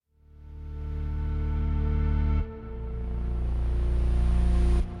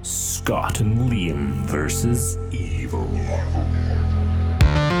Scott and Liam versus Evil.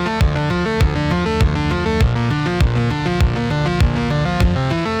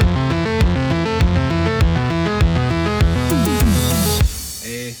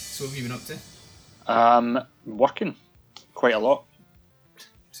 So what have you been up to? Working quite a lot.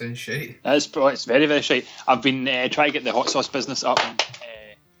 Sounds shite. It's very, very shite. I've been trying to get the hot sauce business up and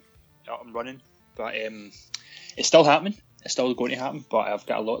running, but it's still happening. It's still going to happen, but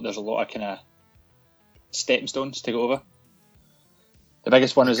there's a lot of kind of stepping stones to go over. The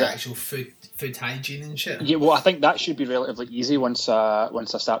biggest one is actual food hygiene and shit. Yeah, well, I think that should be relatively easy once I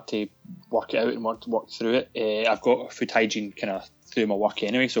start to work it out and work through it. I've got food hygiene kind of through my work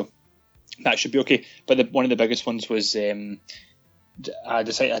anyway, so that should be okay. But one of the biggest ones was I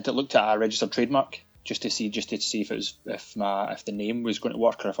looked at a registered trademark just to see if the name was going to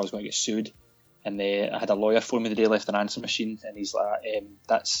work or if I was going to get sued. And I had a lawyer phone me the day, left an answer machine, and he's like,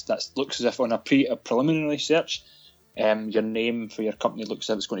 "That looks as if on a preliminary search, your name for your company looks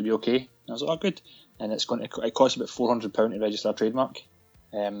as if it's going to be okay." And I was like, "Oh, good." And it costs about £400 to register a trademark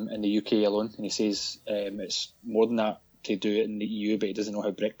in the UK alone. And he says it's more than that to do it in the EU, but he doesn't know how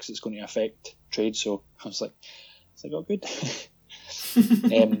Brexit's going to affect trade. So I was like, "Oh, good."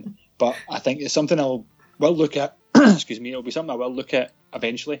 But I think it's something will look at. Excuse me, it'll be something I will look at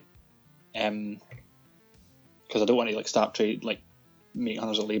eventually. Because I don't want to start make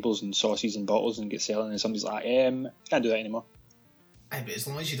hundreds of labels and sauces and bottles and get selling, and somebody's like, can't do that anymore. Aye, but as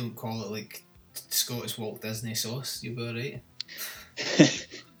long as you don't call it like Scottish Walt Disney sauce, you'll be alright.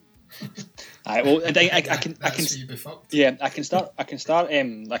 Aye, well, I can. Yeah, I can start. I can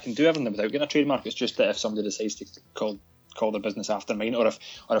do everything without getting a trademark. It's just that if somebody decides to call their business after mine, or if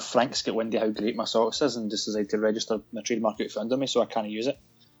Frank's get wind of how great my sauce is and just decide to register my trademark out under me, so I can't use it.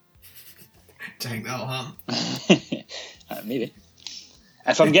 Do you think that'll happen? Maybe.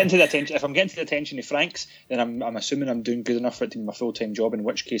 If I'm getting to the attention of Frank's, then I'm assuming I'm doing good enough for it to be my full-time job. In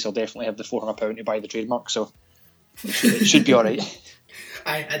which case, I'll definitely have the £400 to buy the trademark. So it should be all right.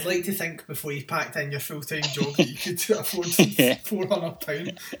 I'd like to think before you packed in your full-time job that you could afford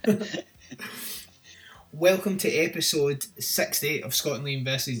 £400. Welcome to episode 60 of Scott and Liam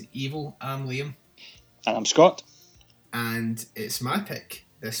versus Evil. I'm Liam. And I'm Scott. And it's my pick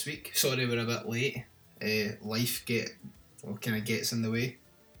this week. Sorry we're a bit late. Life kind of gets in the way.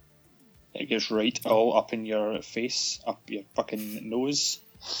 It gets right all up in your face, up your fucking nose,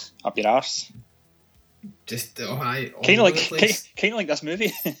 up your arse. Just kind of like this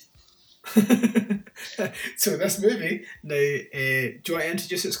movie. So this movie now, do you want to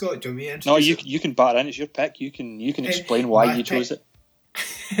introduce it, Scott? Do you want me to introduce No, it? you can batter in. It's your pick. You can explain why you chose it.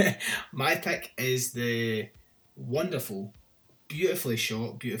 My pick is the wonderful, beautifully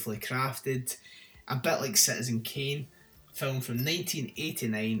shot, beautifully crafted, a bit like Citizen Kane film from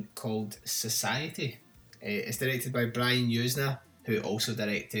 1989 called Society. It's directed by Brian Yuzna, who also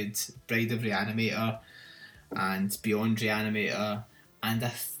directed Bride of Reanimator and Beyond Reanimator, and I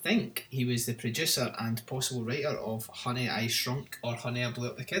think he was the producer and possible writer of Honey, I Shrunk or Honey, I Blew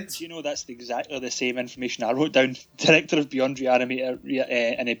Up the Kids. You know, that's exactly the same information I wrote down. Director of Beyond Reanimator,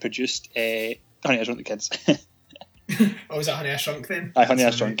 and he produced Honey, I Shrunk the Kids. Oh, was that Honey, I Shrunk then? Aye, Honey, I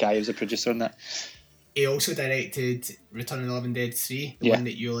Shrunk. He was a producer on that. He also directed Return of the Living Dead 3, the one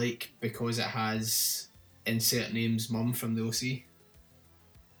that you like because it has insert names mum from the OC.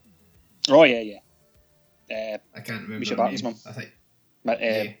 Oh, yeah. I can't remember Misha her Barton's name. mum. I think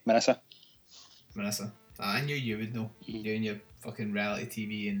Marissa. I knew you would know. Mm-hmm. You and your fucking reality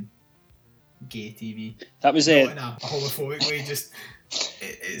TV and gay TV. That was Not in a homophobic way, just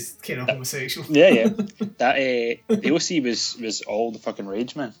it's kind of homosexual. Yeah. That the OC was all the fucking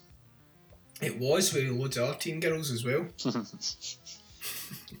rage, man. It was with loads of other teen girls as well.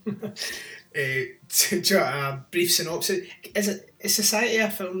 A brief synopsis. Is Society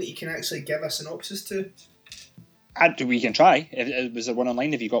a film that you can actually give a synopsis to? We can try. Was there one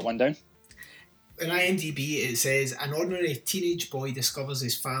online? Have you got one down? In IMDb it says, an ordinary teenage boy discovers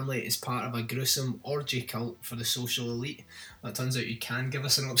his family is part of a gruesome orgy cult for the social elite. That turns out you can give a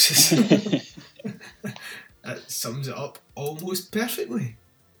synopsis. That sums it up almost perfectly.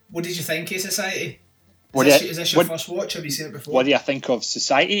 What did you think of Society? Is this your first watch? Have you seen it before? What do you think of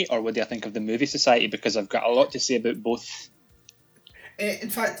Society, or what do you think of the movie Society? Because I've got a lot to say about both. In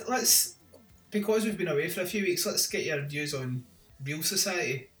fact, because we've been away for a few weeks, let's get your views on Real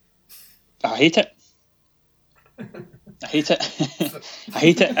Society. I hate it. I hate it. I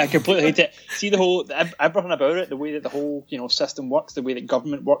hate it. I completely hate it. See everything about it, the way that the whole system works, the way that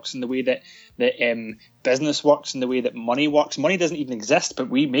government works, and the way that business works, and the way that money works. Money doesn't even exist, but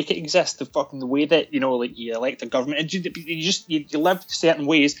we make it exist. The way that you elect a government, and you live certain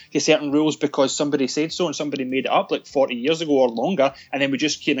ways, you certain rules because somebody said so and somebody made it up like 40 years ago or longer, and then we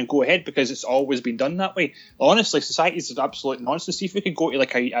just kind of go ahead because it's always been done that way. Honestly, society is absolute nonsense. See if we could go to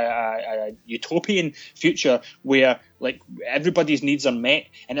like a utopian future where like everybody's needs are met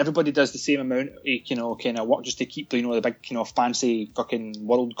and everybody does the same amount of kind of work just to keep the big fancy fucking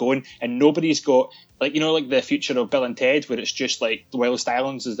world going, and nobody's got like like the future of Bill and Ted where it's just like the Wildest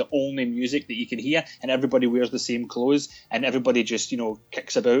Islands is the only music that you can hear and everybody wears the same clothes and everybody just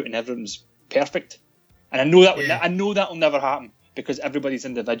kicks about and everyone's perfect. And I know that will never happen because everybody's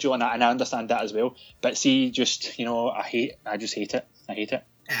individual, and I understand that as well. But see, just I just hate it. I hate it.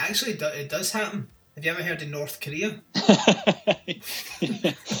 It actually it does happen. Have you ever heard of North Korea?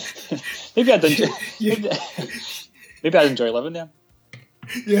 Maybe I'd enjoy living there.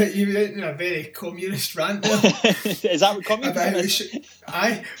 Yeah, you went in a very communist rant there. Is that what communism is?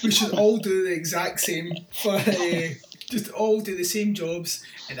 We should all do the exact same. Just all do the same jobs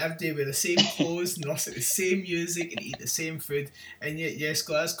and every day wear the same clothes and listen to the same music and eat the same food. And yet, yes,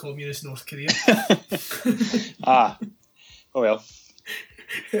 that's communist North Korea. Oh well.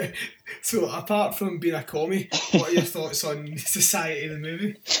 So, apart from being a commie, what are your thoughts on Society, the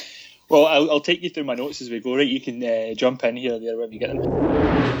movie? Well, I'll take you through my notes as we go, right? You can jump in here or there when you get them.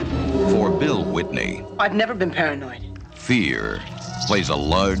 For Bill Whitney, I've never been paranoid. fear plays a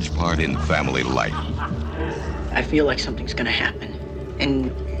large part in family life. I feel like something's gonna happen.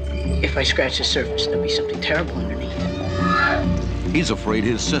 And if I scratch the surface, there'll be something terrible underneath. He's afraid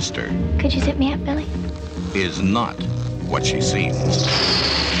his sister Could you zip me up, Billy? is not what she seems.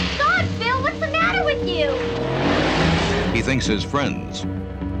 God, Bill, what's the matter with you? He thinks his friends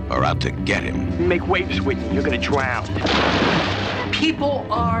are out to get him. Make waves, Whitney. You're gonna drown. People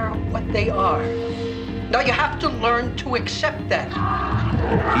are what they are. Now you have to learn to accept that.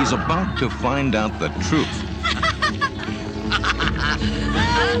 He's about to find out the truth.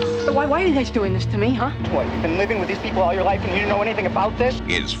 So why are you guys doing this to me, huh? What, you've been living with these people all your life and you didn't know anything about this?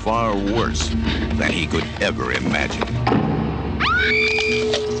 Is far worse than he could ever imagine.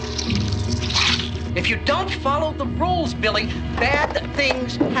 If you don't follow the rules, Billy, bad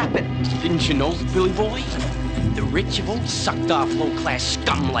things happen. Didn't you know, Billy boy? The rich have all sucked off low-class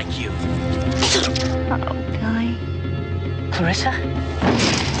scum like you. Uh-oh, Billy. Clarissa?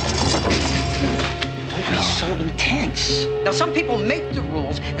 Don't be so intense. Now, some people make the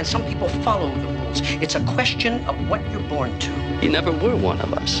rules and some people follow the rules. It's a question of what you're born to. You never were one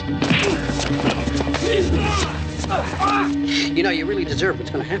of us. You know, you really deserve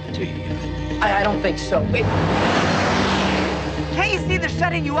what's going to happen to you. I don't think so. Wait. Can't you see they're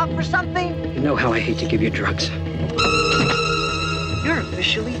setting you up for something? You know how I hate to give you drugs. You're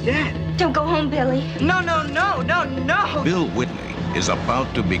officially dead. Don't go home, Billy. No. Bill Whitney is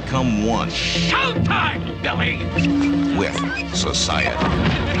about to become one Showtime, Billy! with society.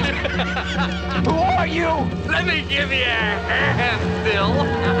 Who are you? Let me give you a hand, Bill.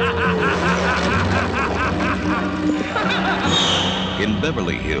 In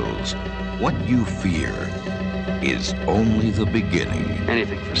Beverly Hills, what you fear is only the beginning.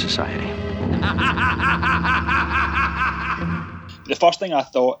 Anything for society. The first thing I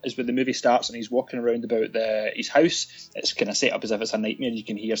thought is when the movie starts and he's walking around about his house, it's kind of set up as if it's a nightmare. You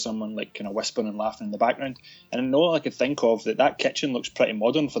can hear someone like kind of whispering and laughing in the background. And I know I could think of that kitchen looks pretty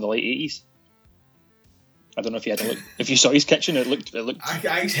modern for the late 80s. I don't know if you had a look. If you saw his kitchen, it looked.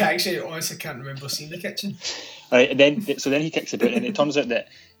 I actually honestly can't remember seeing the kitchen. Right, and then he kicks about, and it turns out that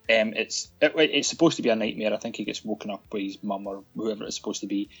it's supposed to be a nightmare. I think he gets woken up by his mum or whoever it's supposed to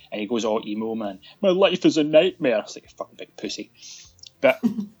be, and he goes all emo, man. My life is a nightmare. It's like a fucking big pussy. But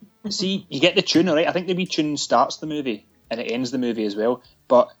see, you get the tune, right? I think the wee tune starts the movie and it ends the movie as well.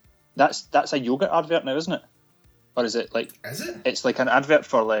 But that's a yogurt advert now, isn't it? Or is it like? Is it? It's like an advert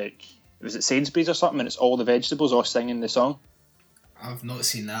for like. Was it Sainsbury's or something? And it's all the vegetables all singing the song. I've not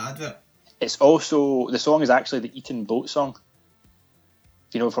seen that advert. It's also the song is actually the Eton Boat song.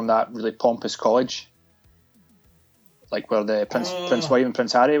 You know, from that really pompous college, like where the Prince William and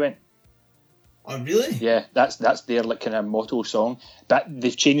Prince Harry went. Oh, really? Yeah, that's their like kind of motto song. But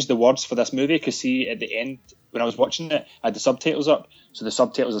they've changed the words for this movie because see at the end when I was watching it, I had the subtitles up. So the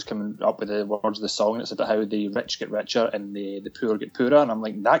subtitles is coming up with the words of the song, and it's about how the rich get richer and the poor get poorer. And I'm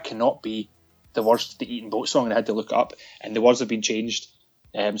like, that cannot be the words to the Eton Boat song. And I had to look it up, and the words have been changed,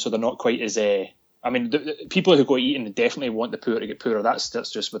 so they're not quite as I mean, the people who go Eton definitely want the poor to get poorer. That's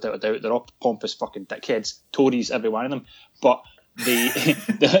just without a doubt. They're all pompous fucking dickheads, Tories, every one of them. But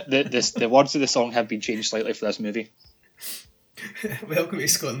the words of the song have been changed slightly for this movie. Welcome to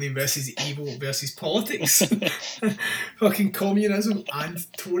Scotland versus evil versus politics. Fucking communism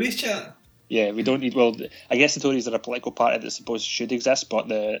and Tory chat. Yeah, we don't need. Well, I guess the Tories are a political party that supposed should exist, but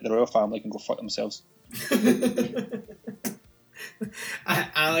the royal family can go fuck themselves.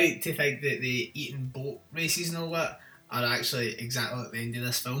 I like to think that the Eton boat races and all that are actually exactly at the end of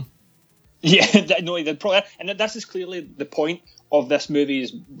this film. Yeah, no, probably, and this is clearly the point of this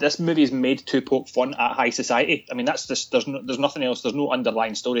movie. This movie is made to poke fun at high society. I mean, that's just there's nothing else. There's no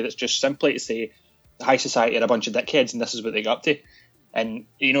underlying story. That's just simply to say the high society are a bunch of dickheads, and this is what they got up to. And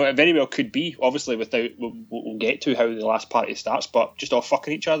you know, it very well could be. Obviously, we'll get to how the last party starts, but just all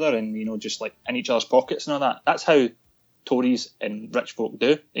fucking each other and you know, just like in each other's pockets and all that. That's how Tories and rich folk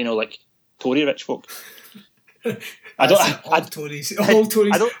do. You know, like Tory rich folk. All Tories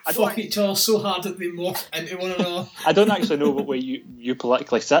fuck each other so hard that they morph into one another. I don't actually know what way you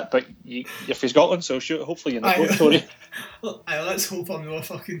politically sit, but you're from Scotland, so sure, hopefully you're not voting Tory. Let's hope I'm not a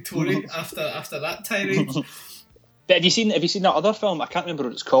fucking Tory after that tirade. But have you seen that other film? I can't remember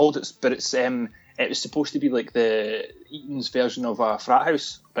what it's called. It was supposed to be like the Eton's version of a frat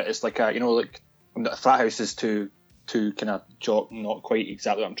house, but it's like a, you know, like a frat house is too kind of jock, not quite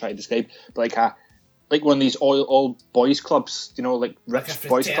exactly what I'm trying to describe, but like one of these all boys clubs, you know, like rich like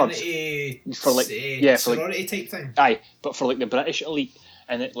boys clubs for like sorority type thing. Aye, but for like the British elite,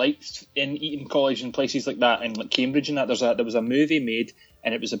 and it like in Eton College and places like that, and like Cambridge and that. There was a movie made,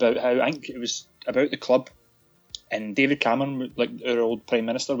 and it was about how I think it was about the club. And David Cameron, like our old Prime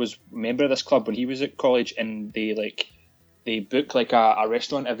Minister, was a member of this club when he was at college, and they book like a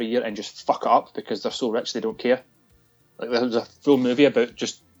restaurant every year and just fuck it up because they're so rich they don't care. Like there was a full movie about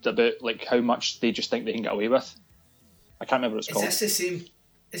like how much they just think they can get away with. I can't remember what it's called. Is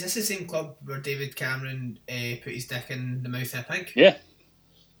this the same club where David Cameron put his dick in the mouth of a pig? Yeah.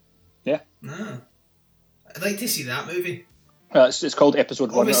 Ah. I'd like to see that movie. It's called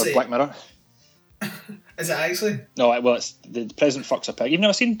Episode 1 of Black Mirror. Is it actually? No, well, it's the president fucks a pig. You've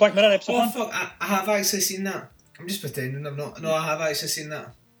never seen Black Mirror episode 1? Oh fuck, I have actually seen that. I'm just pretending I'm not. No, I have actually seen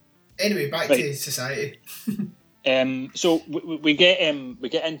that. Anyway, back to society. So we get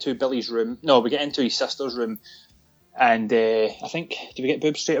into Billy's room. No, we get into his sister's room, and I think, do we get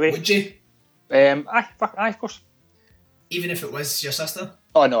boobs straight away? Would you? Aye, of course. Even if it was your sister?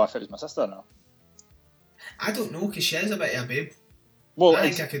 Oh no, if it was my sister, no. I don't know, because she is a bit of a babe. Well, I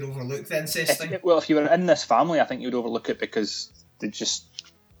think I could overlook the incest thing. Well, if you were in this family, I think you would overlook it because they just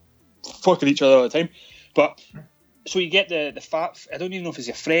fucking each other all the time. But so you get the fat. I don't even know if he's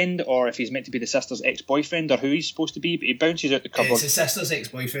a friend or if he's meant to be the sister's ex-boyfriend or who he's supposed to be. But he bounces out the cupboard. It's his sister's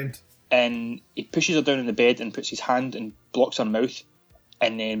ex-boyfriend. And he pushes her down in the bed and puts his hand and blocks her mouth.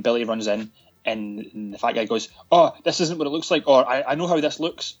 And then Billy runs in. And the fat guy goes, "Oh, this isn't what it looks like," or "I know how this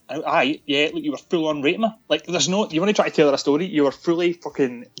looks." Aye, yeah, look, you were full on raping her. Like, there's no, you want to try to tell her a story, you were fully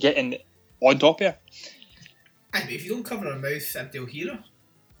fucking getting on top of her. Aye, but if you don't cover her mouth, they'll hear her.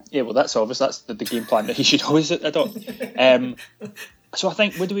 Yeah, well, that's obvious. That's the game plan that he should always adopt. So I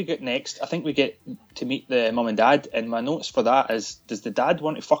think, what do we get next? I think we get to meet the mum and dad, and my notes for that is, does the dad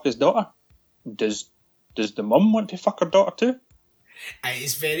want to fuck his daughter? Does the mum want to fuck her daughter too?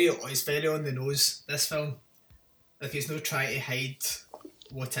 It's very on the nose, this film. Like, it's not trying to hide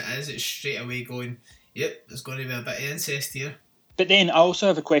what it is. It's straight away going, yep, there's going to be a bit of incest here. But then I also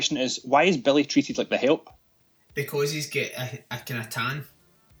have a question: is why is Billy treated like the help? Because he's get a kind of tan.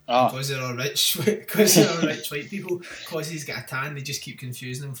 Ah. Because they're all rich. Because they're all rich white people. Because he's got a tan, they just keep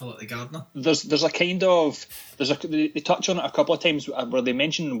confusing him for like the gardener. There's a kind of they touch on it a couple of times where they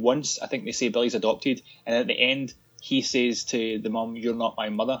mention once. I think they say Billy's adopted, and at the end, he says to the mum, "You're not my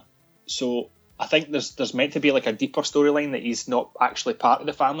mother." So I think there's meant to be like a deeper storyline that he's not actually part of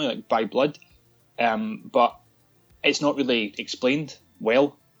the family, like by blood, but it's not really explained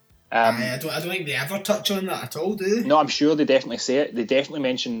well. I don't think they ever touch on that at all, do they? No, I'm sure they definitely say it. They definitely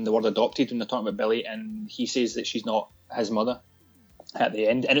mention the word adopted when they're talking about Billy, and he says that she's not his mother at the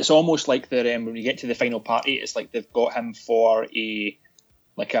end. And it's almost like they're when you get to the final party, it's like they've got him for to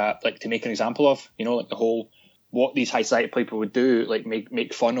make an example of, you know, like the whole. What these high society people would do, like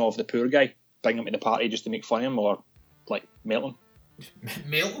make fun of the poor guy, bring him to the party just to make fun of him, or like melt him.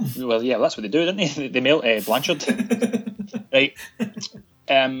 Melt him? Well, yeah, that's what they do, don't they? They melt Blanchard. Right.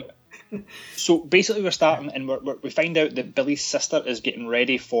 So basically we're starting, and we find out that Billy's sister is getting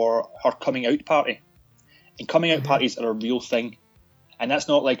ready for her coming out party. And coming out parties are a real thing. And that's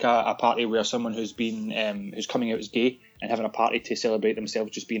not like a party where someone who's coming out as gay and having a party to celebrate themselves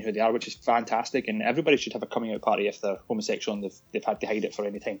just being who they are, which is fantastic. And everybody should have a coming out party if they're homosexual and they've had to hide it for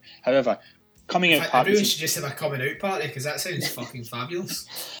any time. However, coming out parties... Everyone should just have a coming out party, because that sounds fucking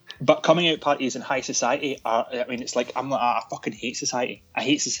fabulous. But coming out parties in high society it's like, I fucking hate society. I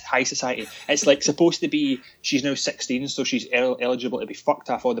hate high society. It's like supposed to be, she's now 16, so she's eligible to be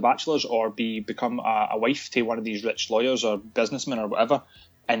fucked off all the bachelors or become a wife to one of these rich lawyers or businessmen or whatever.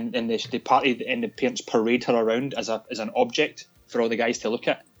 And the party and the parents parade her around as an object for all the guys to look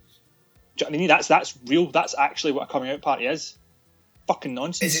at. Do you know what I mean? That's real. That's actually what a coming out party is. Fucking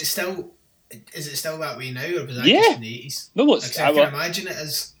nonsense. Is it still that way now, or was that just in the 80s? No, I can imagine it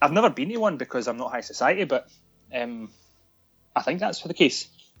as... I've never been to one because I'm not high society, but I think that's the case.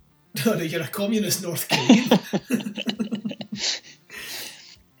 No, you're a communist North Korean.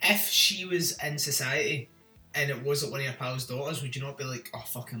 If she was in society and it wasn't one of your pal's daughters, would you not be like, oh,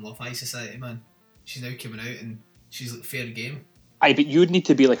 fucking love high society, man? She's now coming out and she's like fair game. Aye, but you'd need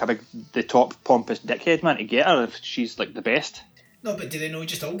to be like the top pompous dickhead, man, to get her if she's like the best. No, but do they not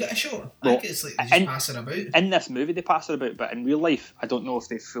just all get a shot? Well, I think it's like they just pass her about. In this movie, they pass her about, but in real life, I don't know if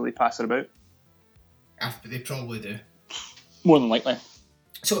they fully pass her about. They probably do. More than likely.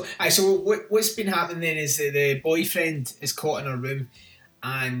 So what's been happening then is that the boyfriend is caught in her room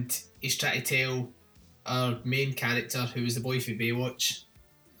and he's trying to tell our main character, who was the boy for Baywatch.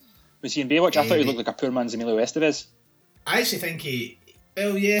 Was he in Baywatch? I thought he looked like a poor man's Emilio Estevez. I actually think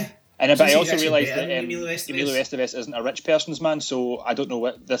well, yeah. But I also realised that Emilio Estevez isn't a rich person's man, so I don't know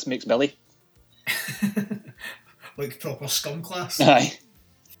what this makes Billy. Like proper scum class. Aye.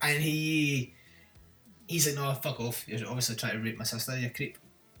 And he's like, no, fuck off. You're obviously trying to rape my sister, you creep.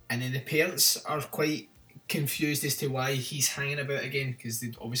 And then the parents are quite confused as to why he's hanging about again, because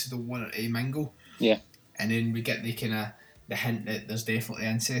they obviously don't want her to mingle. Yeah. And then we get the hint that there's definitely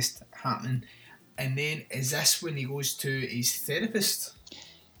incest happening. And then is this when he goes to his therapist?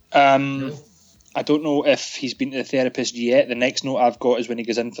 No. I don't know if he's been to the therapist yet. The next note I've got is when he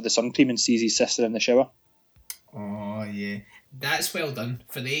goes in for the sun cream and sees his sister in the shower. Oh yeah, that's well done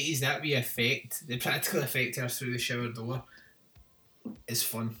for the 80s. That wee effect, the practical effect of her through the shower door, is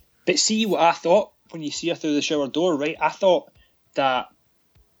fun. But see what I thought when you see her through the shower door, right? I thought that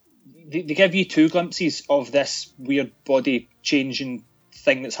they give you two glimpses of this weird body changing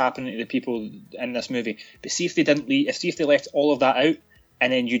thing that's happening to the people in this movie. But see if they left all of that out,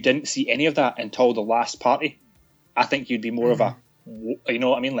 and then you didn't see any of that until the last party. I think you'd be more of a, you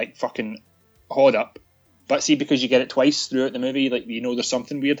know what I mean, like fucking hold up. But see, because you get it twice throughout the movie, like you know there's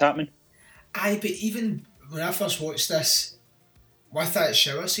something weird happening. Aye, but even when I first watched this, with that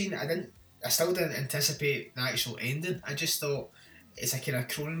shower scene, I still didn't anticipate the actual ending. I just thought it's a kind of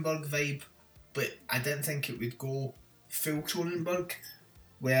Cronenberg vibe, but I didn't think it would go full Cronenberg,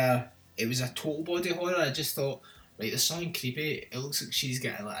 where it was a total body horror. I just thought, right, there's something creepy. It looks like she's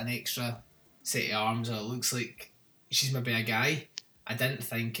getting like an extra set of arms, or it looks like she's maybe a guy. I didn't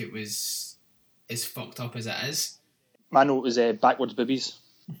think it was as fucked up as it is. My note was backwards boobies.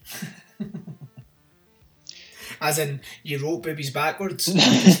 As in, you wrote boobies backwards?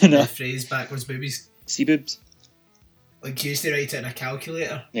 No. The phrase backwards boobies? See boobs. Like, you used to write it in a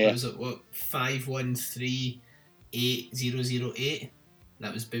calculator? Yeah. What was it, 5138,008?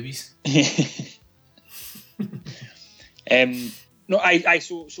 That was boobies. No, I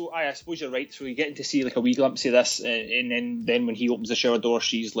suppose you're right. So you're getting to see like a wee glimpse of this, and then when he opens the shower door,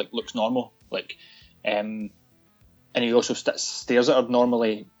 she's like looks normal, like, and he also stares at her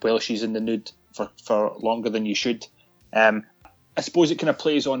normally while she's in the nude for longer than you should. I suppose it kind of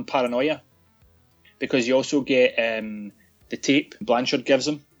plays on paranoia, because you also get the tape Blanchard gives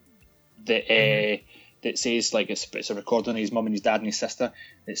him that says, like, it's a recording of his mum and his dad and his sister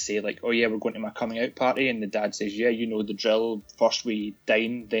that say, like, oh yeah, we're going to my coming out party, and the dad says, yeah, you know the drill, first we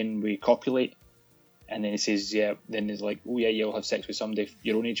dine, then we copulate, and then he says, yeah, then he's like, oh yeah, you'll have sex with somebody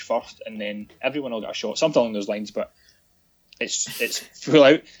your own age first, and then everyone will get a shot, something along those lines, but it's full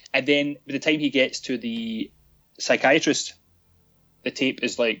out. And then by the time he gets to the psychiatrist, the tape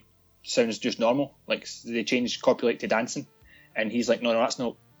is like, sounds just normal, like they changed copulate to dancing, and he's like, no, that's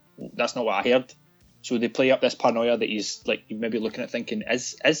not what I heard. So they play up this paranoia that he's like maybe looking at thinking,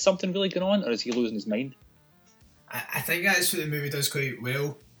 is something really going on, or is he losing his mind? I think that's what the movie does quite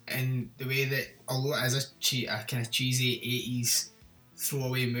well, in the way that, although it is a kind of cheesy 80s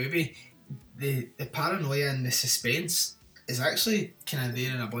throwaway movie, the paranoia and the suspense is actually kind of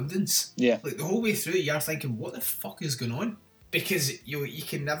there in abundance. Yeah. Like the whole way through, you're thinking, what the fuck is going on? Because you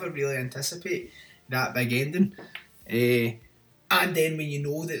can never really anticipate that big ending. And then when you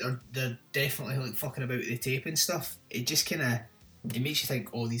know that they're definitely like fucking about with the tape and stuff, it just kind of it makes you think,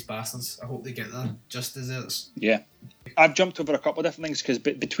 oh, these bastards, I hope they get their just desserts. Yeah. I've jumped over a couple of different things because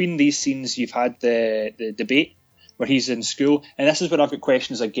between these scenes you've had the debate where he's in school, and this is where I've got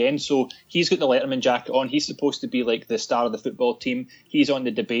questions again. So he's got the Letterman jacket on, he's supposed to be like the star of the football team, he's on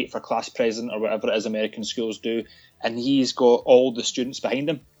the debate for class president or whatever it is American schools do, and he's got all the students behind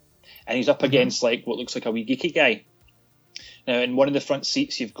him, and he's up against like what looks like a wee geeky guy. Now, in one of the front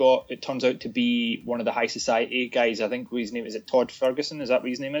seats, you've got, it turns out to be one of the high society guys. I think his name is it Todd Ferguson? Is that what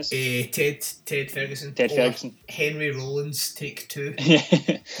his name is? Ted Ferguson. Ted Ferguson. Henry Rollins, take 2.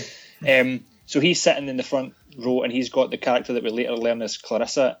 So he's sitting in the front row, and he's got the character that we later learn is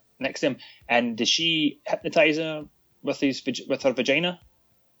Clarissa next to him. And does she hypnotise her with her vagina?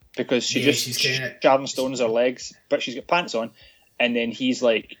 Because she's Sharon Stones her legs, but she's got pants on. And then he's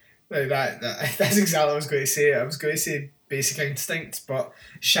like... No, that's exactly what I was going to say. I was going to say Basic Instinct, but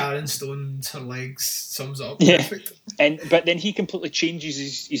Sharon Stone's her legs sums it up perfect. But then he completely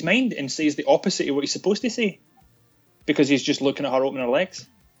changes his mind and says the opposite of what he's supposed to say, because he's just looking at her open her legs.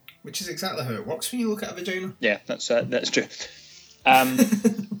 Which is exactly how it works when you look at a vagina. Yeah, that's true.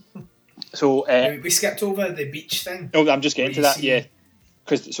 So we skipped over the beach thing. Oh, I'm just getting to that, yeah.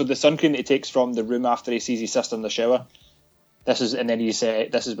 Because the sun cream that he takes from the room after he sees his sister in the shower. This is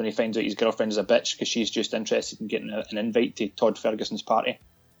when he finds out his girlfriend is a bitch because she's just interested in getting an invite to Todd Ferguson's party.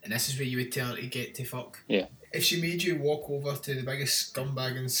 And this is where you would tell her to get to fuck. Yeah. If she made you walk over to the biggest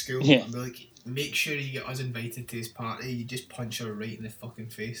scumbag in school and be like, make sure you get us invited to his party, you just punch her right in the fucking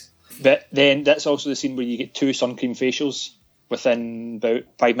face. But then that's also the scene where you get 2 sun cream facials within about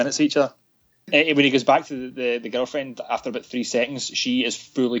 5 minutes of each other. When he goes back to the girlfriend after about 3 seconds, she is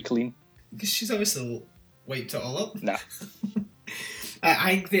fully clean. Because she's obviously wiped it all up. Nah.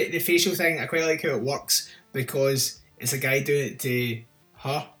 I think the facial thing, I quite like how it works because it's a guy doing it to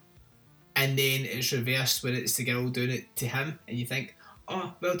her and then it's reversed when it's the girl doing it to him, and you think,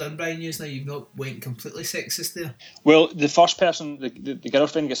 oh, well done, Brian Hughes, now you've not went completely sexist there. Well, the first person, the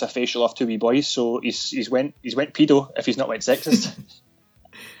girlfriend gets a facial off 2 wee boys, so he's went pedo if he's not went sexist.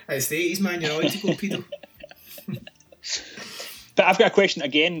 It's the 80s, man, you're allowed to go pedo. But I've got a question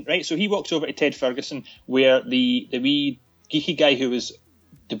again, right? So he walks over to Ted Ferguson where the wee geeky guy who was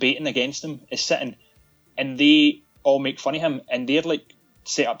debating against him is sitting, and they all make fun of him, and they're like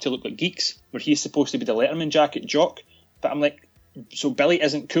set up to look like geeks, where he's supposed to be the Letterman jacket jock. But I'm like, so Billy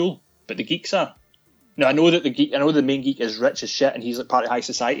isn't cool, but the geeks are. Now I know the main geek is rich as shit, and he's like part of high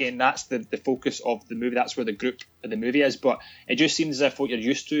society, and that's the focus of the movie. That's where the group of the movie is. But it just seems as if what you're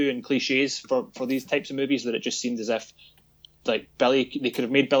used to in cliches for these types of movies, that it just seems as if like Billy, they could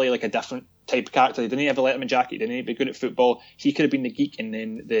have made Billy like a different type of character. He didn't have a Letterman jacket, he didn't be good at football. He could have been the geek, and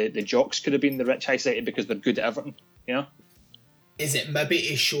then the jocks could have been the rich high society because they're good at everything, you know? Is it maybe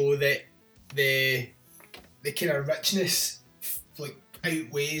to show that the kind of richness like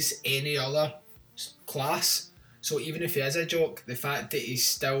outweighs any other class? So even if he is a jock, the fact that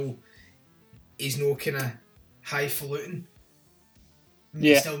he's no kind of highfalutin,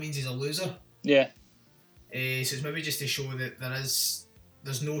 it still means he's a loser. Yeah. So it's maybe just to show that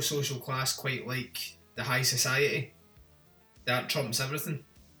there's no social class quite like the high society. That trumps everything.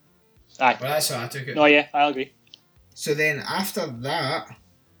 Aye. Well, that's how I took it. No, yeah, I agree. So then after that,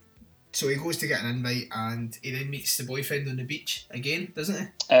 so he goes to get an invite and he then meets the boyfriend on the beach again,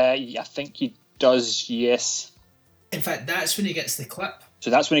 doesn't he? I think he does, yes. In fact, that's when he gets the clip. So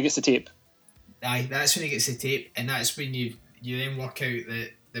that's when he gets the tape. Aye, that's when he gets the tape, and that's when you then work out that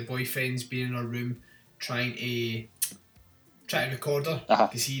the boyfriend's been in her room trying to record her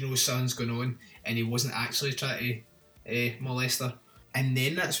because he knows something's going on, and he wasn't actually trying to molest her. And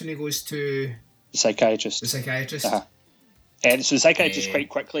then that's when he goes to the psychiatrist. And so the psychiatrist quite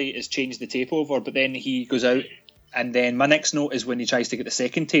quickly has changed the tape over, but then he goes out, and then my next note is when he tries to get the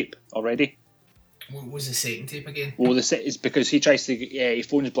second tape already. What was the second tape again? Well, it's because he tries to he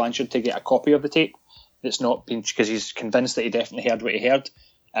phones Blanchard to get a copy of the tape that's not been, because he's convinced that he definitely heard what he heard,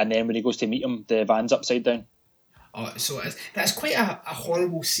 and then when he goes to meet him, the van's upside down. Oh, so that's quite a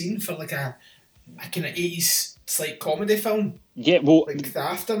horrible scene for like a kind of 80s slight comedy film. Yeah, well, like the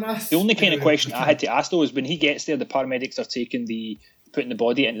aftermath. The only kind of question I had to ask though is when he gets there, the paramedics are putting the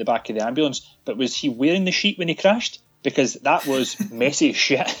body into the back of the ambulance, but was he wearing the sheet when he crashed? Because that was messy as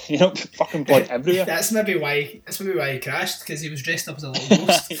shit, you know, fucking blood everywhere. That's maybe why he crashed, because he was dressed up as a little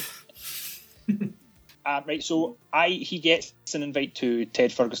ghost. Right, so he gets an invite to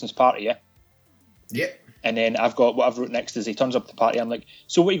Ted Ferguson's party, yeah? Yep. And then I've got what I've wrote next is he turns up at the party. I'm like,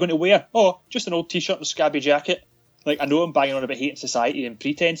 so what are you going to wear? Oh, just an old t-shirt and a scabby jacket. Like, I know I'm banging on about hating society and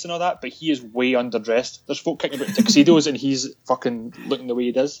pretense and all that, but he is way underdressed. There's folk kicking about tuxedos and he's fucking looking the way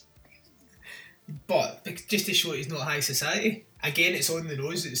he does. But just to show he's not high society, again, it's on the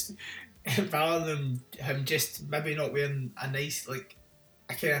nose. It's rather than him just maybe not wearing a nice, like,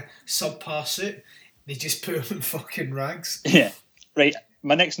 a kind of subpar suit, they just put him in fucking rags. Yeah, right.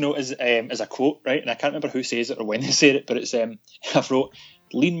 My next note is a quote, right? And I can't remember who says it or when they say it, but it's I've wrote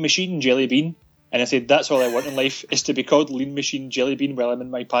 "Lean Machine Jelly Bean," and I said that's all I want in life is to be called Lean Machine Jelly Bean while I'm in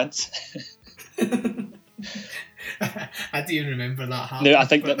my pants. I don't even remember that happening. No, I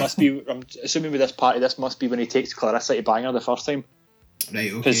think that must be. I'm assuming with this party, this must be when he takes Clarissa to bang her the first time. Right,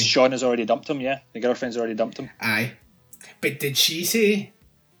 okay. Because Sean has already dumped him. Yeah, the girlfriend's already dumped him. Aye, but did she say?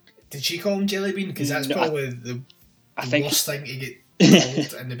 Did she call him Jelly Bean? Because that's probably the worst thing to get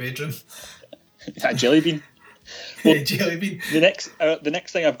called in the bedroom. A jelly bean. Well, Jelly Bean. The next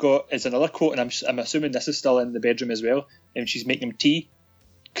thing I've got is another quote, and I'm assuming this is still in the bedroom as well. And she's making him tea,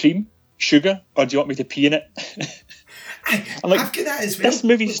 cream, sugar, or do you want me to pee in it? I'm like, I've got that as well. This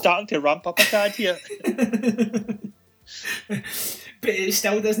movie's starting to ramp up a tad here. But it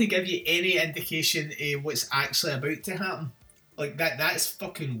still doesn't give you any indication of what's actually about to happen. Like that's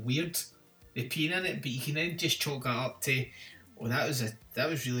fucking weird. The peeing in it, but you can then just chalk that up to, oh, that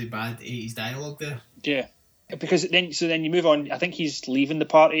was really bad 80s dialogue there. Yeah, because then you move on. I think he's leaving the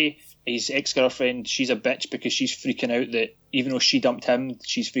party. His ex-girlfriend, she's a bitch because she's freaking out that even though she dumped him,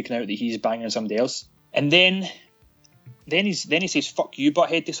 she's freaking out that he's banging somebody else. And then he says "fuck you,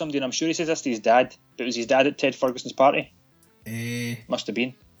 butthead" to somebody, and I'm sure he says this to his dad. But it was his dad at Ted Ferguson's party. Must have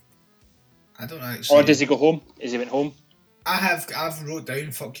been. I don't actually. Or does he go home? Is he went home? I've wrote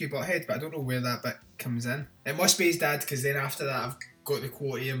down "fuck you, butthead," but I don't know where that bit comes in. It must be his dad, because then after that I've got the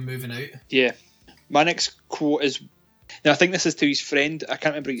quote of him moving out. Yeah. My next quote is, now I think this is to his friend. I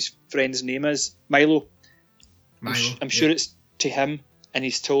can't remember what his friend's name is. Milo. I'm sure it's to him, and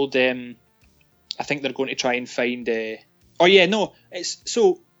he's told I think they're going to try and find. It's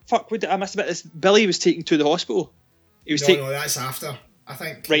so fuck. I missed a bit. This Billy was taken to the hospital. He was no, that's after. I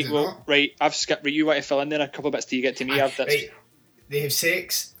think. Right. Well, right. I've skipped. You want to fill in there a couple of bits till you get to me? Right. They have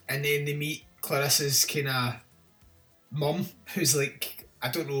sex, and then they meet Clarissa's kind of mum, who's like, I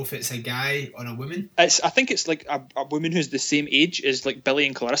don't know if it's a guy or a woman. I think it's like a woman who's the same age as like Billy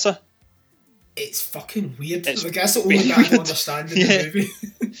and Clarissa. It's fucking weird. It's like that's the only thing I don't understand in the movie.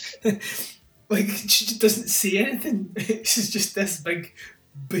 Like, she just doesn't say anything. She's just this big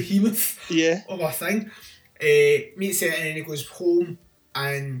behemoth of a thing. Meets it, and then he goes home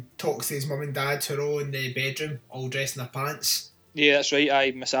and talks to his mum and dad, who are all in the bedroom, all dressed in their pants. Yeah, that's right.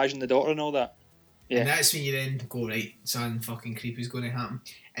 I massaging the daughter and all that. Yeah. And that's when you then go, right, something fucking creepy is going to happen.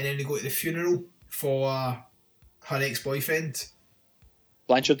 And then they go to the funeral for her ex-boyfriend.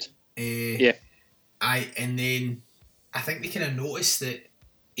 Blanchard. Yeah. And then I think they kind of noticed that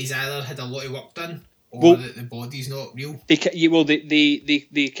he's either had a lot of work done or that the body's not real. They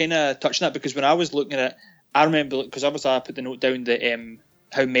kind of touched on that, because when I was looking at it, I remember, because I put the note down that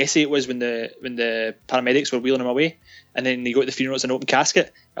how messy it was when the paramedics were wheeling him away, and then they go to the funeral, it's an open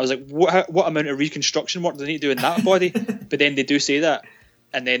casket. I was like, what amount of reconstruction work do they need to do in that body? But then they do say that,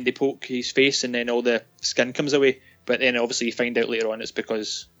 and then they poke his face, and then all the skin comes away. But then obviously you find out later on it's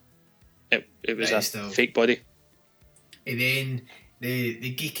because it was a fake body. And then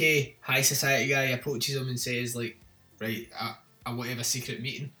the geeky high society guy approaches him and says, like, right, I want to have a secret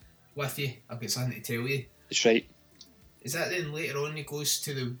meeting with you. I've got something to tell you. That's right. Is that then later on he goes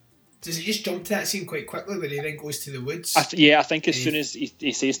to the... Does he just jump to that scene quite quickly where he then goes to the woods? I think as soon as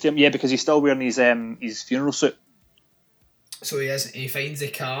he says to him, because he's still wearing his funeral suit. So he is, and he finds the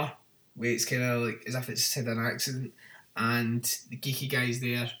car where it's kind of like as if it's had an accident, and the geeky guy's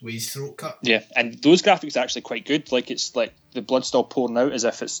there with his throat cut. Yeah, and those graphics are actually quite good. Like, it's like the blood still pouring out as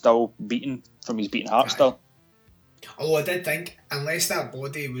if it's still beating from his beating heart still. Although I did think, unless that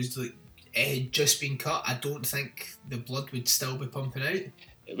body was like, it had just been cut, I don't think the blood would still be pumping out.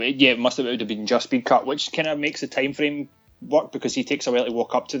 Yeah, it would have been just been cut, which kind of makes the time frame work, because he takes a while to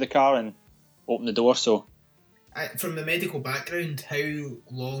walk up to the car and open the door. So, from the medical background, how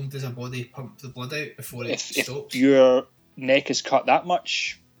long does a body pump the blood out before it stops? If your neck is cut that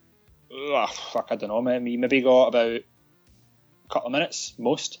much, I don't know, maybe got about a couple of minutes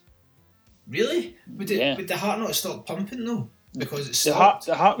most. Really? Would the heart not stop pumping though? Because it's the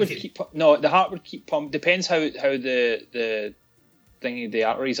heart would keep. No, the heart would keep pumping. Depends how the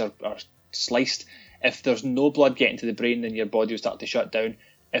arteries are sliced. If there's no blood getting to the brain, then your body will start to shut down.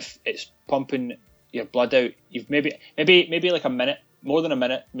 If it's pumping your blood out, you've maybe like a minute, more than a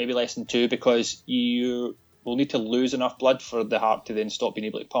minute, maybe less than 2, because you will need to lose enough blood for the heart to then stop being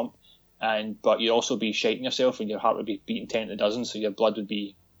able to pump. But you'd also be shiting yourself, and your heart would be beating 10 to the dozen, so your blood would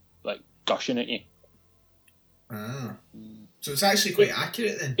be like gushing at you. So it's actually quite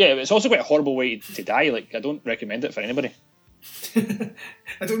accurate then. Yeah, it's also quite a horrible way to die. Like, I don't recommend it for anybody.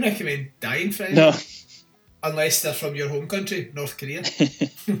 I don't recommend dying for anyone. No. Unless they're from your home country, North Korea.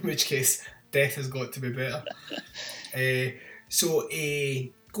 In which case, death has got to be better. So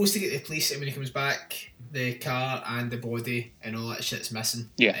he goes to get the police, and when he comes back, the car and the body and all that shit's missing.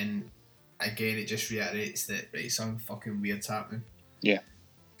 Yeah. And again, it just reiterates that something fucking weird's happening. Yeah.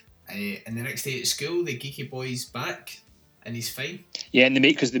 And the next day at school, the geeky boy's back, and he's fine. Yeah, and they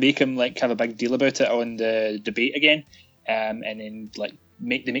make him like have a big deal about it on the debate again, and then like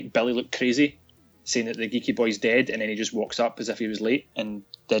they make Billy look crazy, saying that the geeky boy's dead, and then he just walks up as if he was late and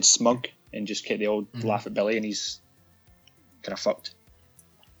dead smug, and just they all laugh at Billy, and he's kind of fucked.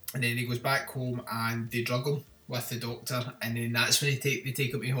 And then he goes back home and they drug him with the doctor, and then that's when they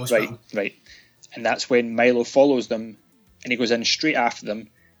take him to hospital. Right. And that's when Milo follows them, and he goes in straight after them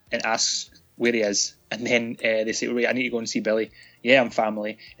and asks where he is. And then they say, wait, I need to go and see Billy. Yeah, I'm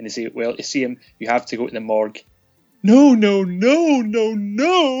family. And they say, well, to see him, you have to go to the morgue. No.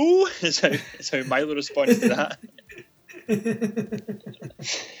 That's how Milo responds to that.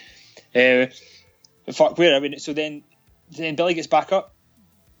 Fuck, where? I mean, so then Billy gets back up.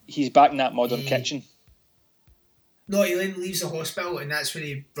 He's back in that modern kitchen. No, he then leaves the hospital, and that's when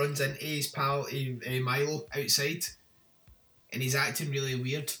he runs into his pal Milo outside, and he's acting really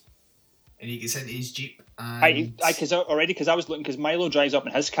weird. And he gets into his Jeep. Because I was looking, because Milo drives up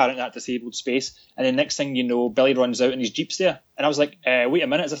in his car into that disabled space, and then next thing you know, Billy runs out and his Jeep's there. And I was like, wait a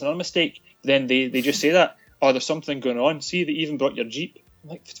minute, is this another mistake? Then they just say that, oh, there's something going on. See, they even brought your Jeep.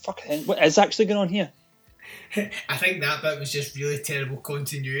 I'm like, fuck, what is actually going on here? I think that bit was just really terrible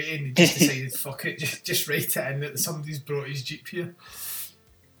continuity, and they just decided, fuck it, just write it in that somebody's brought his Jeep here.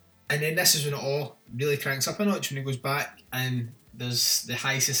 And then this is when it all really cranks up a notch, when he goes back and there's the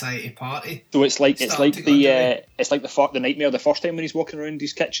high society party. So it's like the nightmare the first time when he's walking around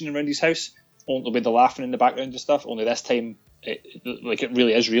his kitchen and around his house, only with the laughing in the background and stuff. Only this time, it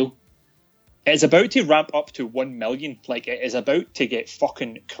really is real. It's about to ramp up to 1 million. Like, it is about to get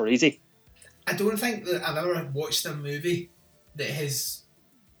fucking crazy. I don't think that I've ever watched a movie that has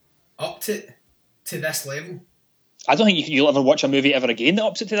upped it to this level. I don't think you'll ever watch a movie ever again that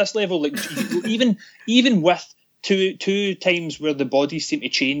ups it to this level. Like, even with two times where the bodies seem to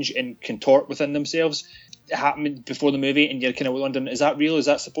change and contort within themselves, it happened before the movie, and you're kind of wondering, is that real? Is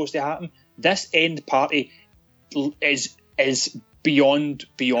that supposed to happen? This end party is beyond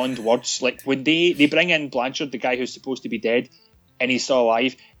words. Like, when they bring in Blanchard, the guy who's supposed to be dead, and he's still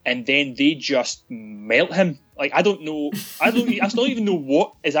alive, and then they just melt him. Like, I still even know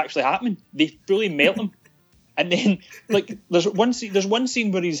what is actually happening. They fully melt him. And then, like, there's one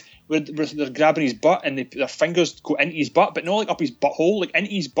scene where they're grabbing his butt, and their fingers go into his butt, but not like up his butthole, like into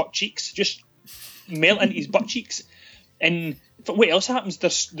his butt cheeks, just melt into his butt cheeks. And what else happens?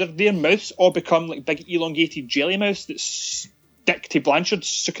 Their mouths all become like big elongated jelly mouths that stick to Blanchard,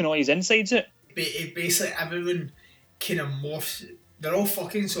 sucking all his insides out. Basically, everyone kind of morphs. They're all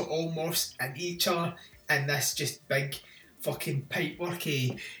fucking, so all morphs into each other, and this just big fucking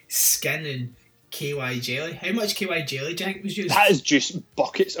pipeworky skin and KY jelly. How much KY jelly do you think was used? That is just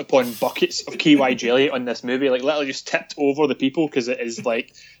buckets upon buckets of KY jelly on this movie, like literally just tipped over the people, because it is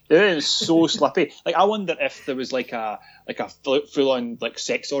like, it is so slippy. Like, I wonder if there was like a full on like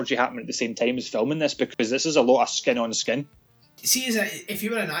sex orgy happening at the same time as filming this, because this is a lot of skin on skin. See, if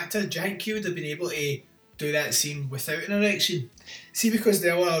you were an actor, do you think you would have been able to do that scene without an erection? See, because they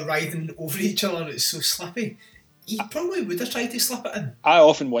all are riding over each other, it's so slippy. You probably would have tried to slip it in. I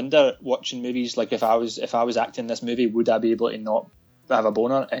often wonder, watching movies, like, if I was acting this movie, would I be able to not have a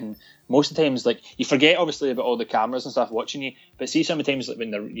boner? And most of the times, like, you forget obviously about all the cameras and stuff watching you, but see, sometimes like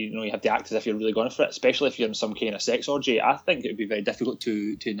when you have to act as if you're really going for it, especially if you're in some kind of sex orgy, I think it would be very difficult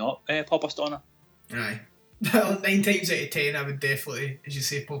to not pop a stoner. Aye. 9 times out of 10, I would definitely, as you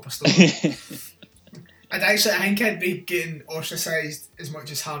say, pop a stoner. I think I'd be getting ostracised as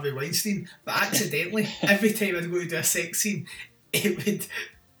much as Harvey Weinstein, but accidentally, every time I'd go to do a sex scene, I'd be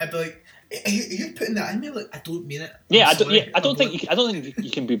like, are you putting that in me? Like, I don't mean it. I don't think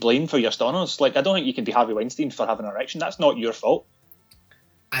you can be blamed for your stoners. Like, I don't think you can be Harvey Weinstein for having an erection. That's not your fault.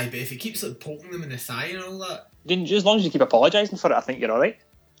 Aye, but if he keeps like poking them in the thigh and all that, then as long as you keep apologising for it, I think you're all right.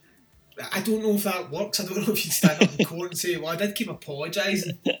 I don't know if that works. I don't know if you stand up in court and say, well, I did keep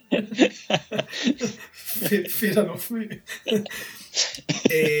apologising. Fair enough, mate.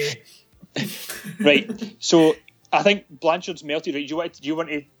 Right, so I think Blanchard's melted. Right? Do you want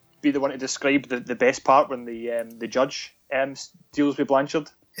to be the one to describe the best part when the judge deals with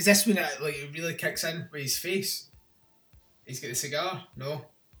Blanchard? Is this when it really kicks in with his face? He's got the cigar? No?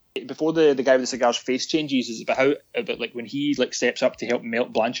 Before the guy with the cigar's face changes, is about like when he like steps up to help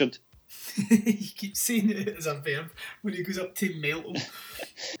melt Blanchard. He keeps saying it as a verb when he goes up to melt him.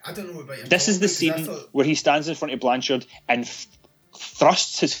 I don't know about you. This is the scene where he stands in front of Blanchard and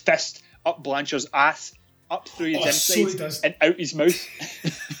thrusts his fist up Blanchard's ass, up through his insides and out his mouth.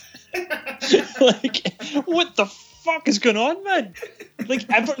 Like, what the fuck is going on, man? Like,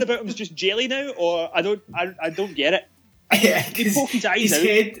 everything about him is just jelly now, or I don't get it. Yeah, they poke his eyes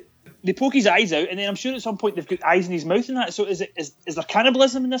out. They poke his eyes out, and then I'm sure at some point they've got eyes in his mouth and that. So is there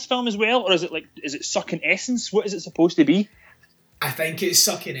cannibalism in this film as well, or is it sucking essence? What is it supposed to be? I think it's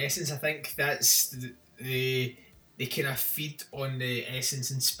sucking essence. I think that's they kind of feed on the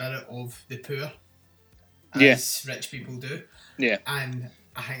essence and spirit of the poor, as rich people do. Yeah, and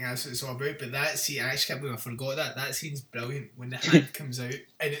I think that's what it's all about. But that scene, I actually can't believe I forgot that. That scene's brilliant when the hand comes out,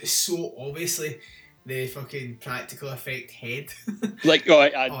 and it's so obviously the fucking practical effect head. Like,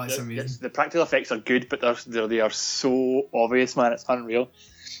 it's amazing. The practical effects are good, but they are so obvious, man. It's unreal.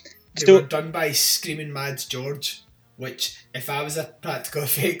 They were done by Screaming Mad George, which, if I was a practical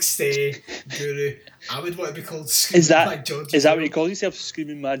effects guru, I would want to be called Screaming Mad George. Is that what you call yourself,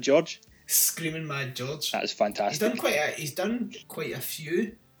 Screaming Mad George? Screaming Mad George. That is fantastic. He's done quite a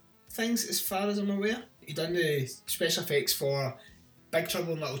few things, as far as I'm aware. He done the special effects for Big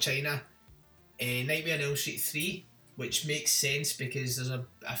Trouble in Little China, Nightmare on Elm Street 3, which makes sense because there's a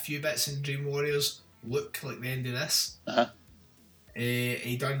few bits in Dream Warriors look like the end of this.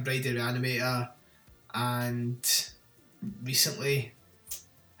 He done Bride of Reanimator, and recently,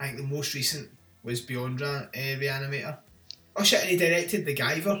 I think the most recent was Beyond Reanimator. Oh shit, and he directed The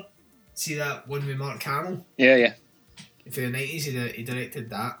Guyver. See that one with Mark Hamill? Yeah. For the 90s, he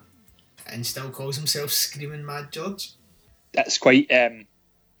directed that, and still calls himself Screaming Mad George. That's quite good.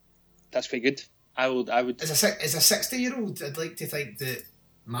 I would. As a 60-year-old, I'd like to think that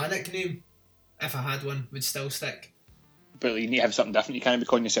my nickname, if I had one, would still stick. But you need to have something different. You can't be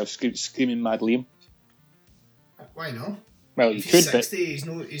calling yourself Screaming Mad Liam. Why not? Well, if you could, 60,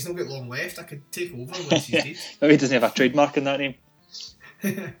 but he's not got long left. I could take over once he's dead. No, he doesn't have a trademark in that name.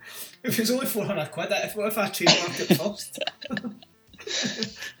 If it's only 400 quid, what if I trademarked it first?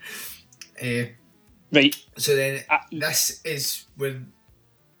 Right. So then, this is where...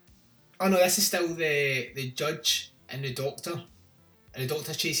 Oh no, this is still the judge and the doctor. And the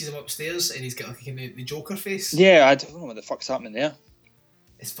doctor chases him upstairs, and he's got like the Joker face. Yeah, I don't know what the fuck's happening there.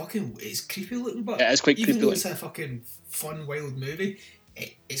 It's creepy looking, but it is quite creepy. Even though it's a fucking fun, wild movie,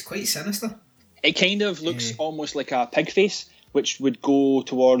 it's quite sinister. It kind of looks almost like a pig face, which would go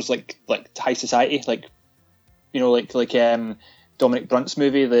towards like high society, like Dominic Brunt's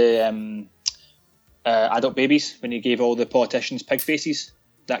movie, the Adult Babies, when he gave all the politicians pig faces.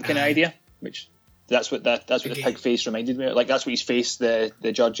 That kind of idea, which that's what the pig face reminded me of. Like, that's what his face, the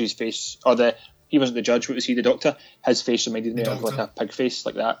judge's face, or he wasn't the judge, what was he, the doctor? His face reminded me of like a pig face,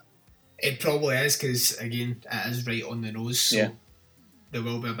 like that. It probably is, because again, it is right on the nose, so there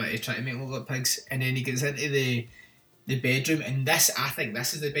will be a bit of trying to make them look like pigs. And then he gets into the bedroom, and I think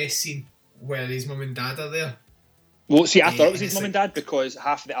this is the best scene, where his mum and dad are there. Well, see, I thought it was his mum and dad, because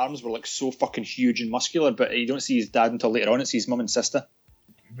half of the arms were like so fucking huge and muscular, but you don't see his dad until later on. It's his mum and sister.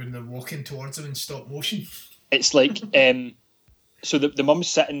 When they're walking towards him in stop motion. It's like, so the mum's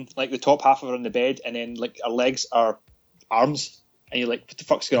sitting, like, the top half of her on the bed, and then, like, her legs are arms, and you're like, what the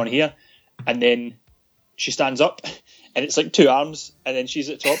fuck's going on here? And then she stands up, and it's like two arms, and then she's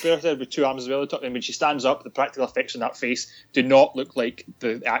at the top there with two arms as well at the top, and when she stands up, the practical effects on that face do not look like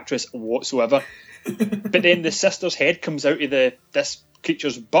the actress whatsoever. But then the sister's head comes out of this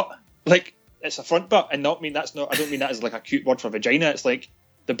creature's butt, like, it's a front butt, and I don't mean that as like a cute word for vagina. It's like,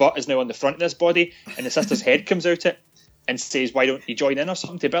 the butt is now on the front of this body, and the sister's head comes out it and says, why don't you join in or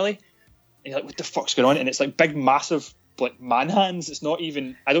something to Billy? And you're like, what the fuck's going on? And it's like big, massive, like, man hands. It's not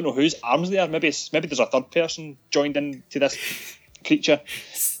even, I don't know whose arms they are. Maybe there's a third person joined in to this creature.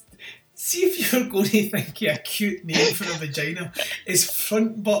 See, if you're going to think a cute name for a vagina, is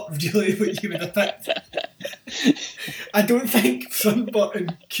front butt really what you would have picked? I don't think front butt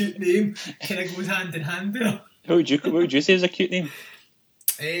and cute name kind of goes hand in hand there. What would you say is a cute name?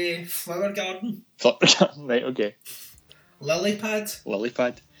 Flower Garden. Flower Garden, right, okay. Lily Pad.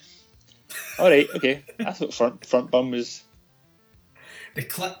 Alright, okay. I thought front bum was... The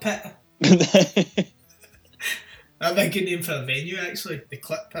Clip Pit. That'd be a good name for a venue, actually. The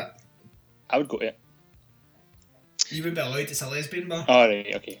Clip Pit. I would go to it. You wouldn't be allowed, it's a lesbian bar.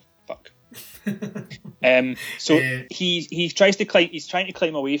 Alright, okay. Fuck. He's trying to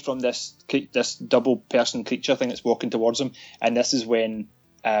climb away from this double person creature thing that's walking towards him, and this is when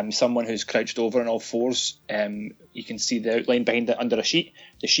someone who's crouched over on all fours. You can see the outline behind it under a sheet.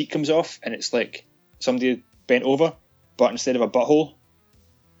 The sheet comes off, and it's like somebody bent over, but instead of a butthole,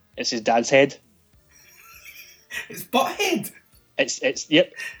 it's his dad's head. It's butthead. It's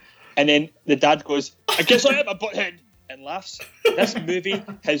yep. And then the dad goes, "I guess I am a butthead," and laughs. This movie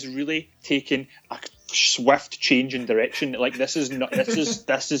has really taken a swift change in direction. Like this is. I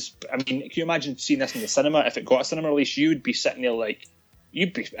mean, can you imagine seeing this in the cinema? If it got a cinema release, you would be sitting there like,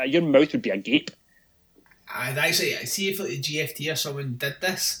 your mouth would be agape. I'd actually see if like the GFT or someone did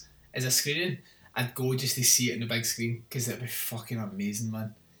this as a screening, I'd go just to see it on the big screen because it'd be fucking amazing,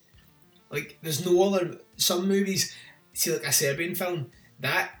 man. Like, there's no other. Some movies, see, like a Serbian film,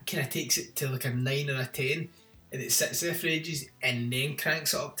 that kind of takes it to like a 9 or a 10, and it sits there for ages and then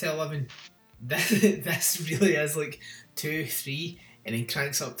cranks it up to 11. This really is like 2, 3, and then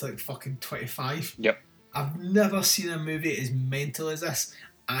cranks up to like fucking 25. Yep. I've never seen a movie as mental as this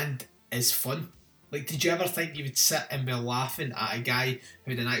and as fun. Like, did you ever think you would sit and be laughing at a guy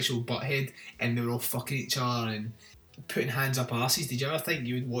who had an actual butthead and they were all fucking each other and putting hands up arses? Did you ever think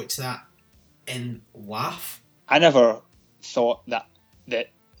you would watch that and laugh? I never thought that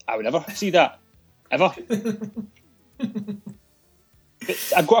I would ever see that. Ever.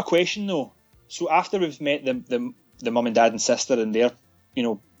 But I've got a question though. So after we've met the mum and dad and sister and their,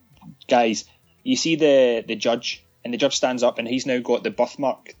 guys, you see the judge, and the judge stands up and he's now got the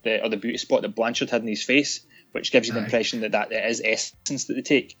birthmark or the beauty spot that Blanchard had in his face, which gives you the impression that it is essence that they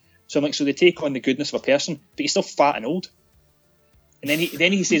take. So I'm like, so they take on the goodness of a person, but he's still fat and old. And then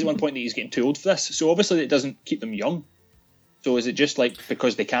he says at one point that he's getting too old for this. So obviously it doesn't keep them young. So is it just like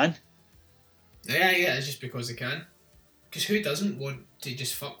because they can? Yeah, it's just because they can. Because who doesn't want to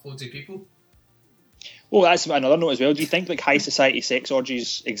just fuck loads of people? Well, that's another note as well. Do you think like high society sex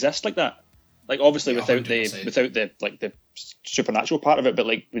orgies exist like that? Like obviously without 100%. the supernatural part of it, but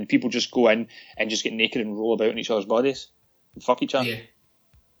like when people just go in and just get naked and roll about in each other's bodies and fuck each other. Yeah,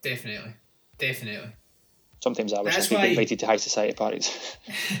 definitely. Sometimes I wish I could get invited to high society parties.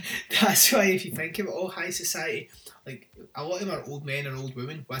 That's why if you think about all high society, like a lot of them are old men or old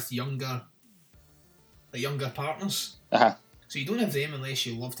women with younger partners. Uh-huh. So you don't have them unless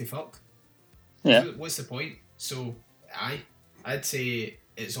you love to fuck. Yeah. What's the point? So I'd say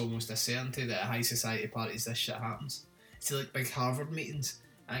it's almost a certainty that at high society parties this shit happens. See, like big Harvard meetings,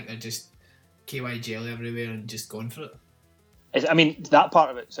 I think they're just KY jelly everywhere and just going for it. I mean, that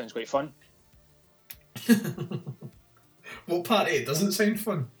part of it sounds quite fun. What part of it doesn't sound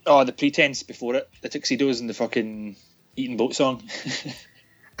fun? Oh, the pretense before it, the tuxedos and the fucking eating boat song.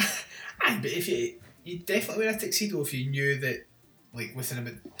 Aye, but if you'd definitely wear a tuxedo if you knew that, like, within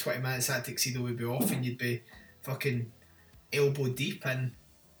about 20 minutes that tuxedo would be off and you'd be fucking elbow deep in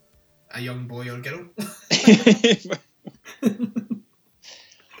a young boy or girl.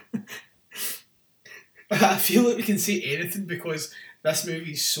 I feel like we can say anything because this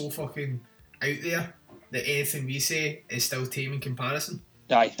movie's so fucking out there that anything we say is still tame in comparison.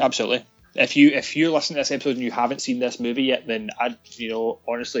 Aye, absolutely. If you listen to this episode and you haven't seen this movie yet, then I'd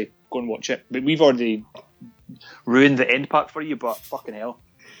honestly go and watch it. But we've already ruined the end part for you, but fucking hell,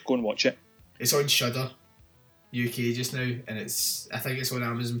 go and watch it. It's on Shudder UK just now, and I think it's on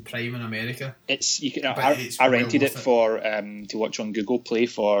Amazon Prime in America. I rented it for to watch on Google Play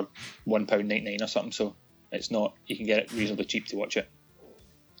for £1.99 or something, so it's not, you can get it reasonably cheap to watch it.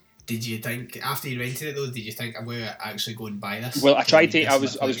 Did you think, after you rented it though, did you think I'm going to actually go and buy this? Well, I tried to. I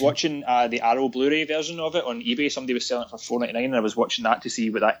was watching the Arrow Blu-ray version of it on eBay. Somebody was selling it for $4.99, and I was watching that to see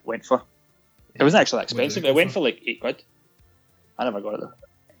what that went for. It wasn't actually that expensive. It went for like £8. I never got it though.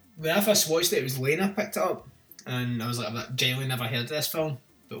 When I first watched it was Lena picked it up, and I was like, I've genuinely never heard of this film,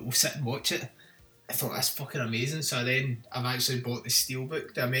 but we'll sit and watch it. I thought that's fucking amazing. So then I've actually bought the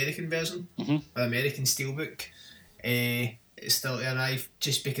Steelbook, the American version, the American Steelbook. It's still to arrive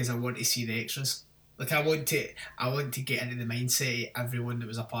just because I want to see the extras. Like I want to get into the mindset of everyone that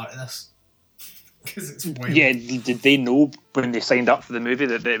was a part of this. Because it's wild. Yeah, did they know when they signed up for the movie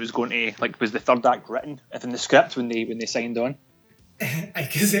that it was going to, like, was the third act written in the script when they signed on?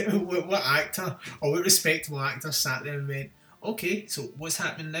 Because what actor or what respectable actor sat there and went, okay, so what's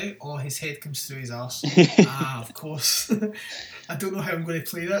happening now? Oh, his head comes through his arse. Of course. I don't know how I'm going to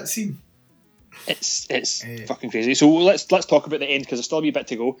play that scene. It's fucking crazy. So let's talk about the end because there's still a wee bit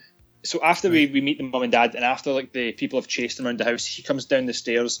to go. So after we meet the mum and dad, and after like the people have chased him around the house, he comes down the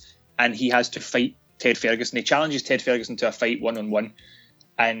stairs and he has to fight Ted Ferguson. He challenges Ted Ferguson to a fight 1-on-1,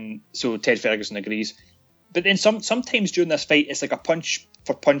 and so Ted Ferguson agrees. But then sometimes during this fight, it's like a punch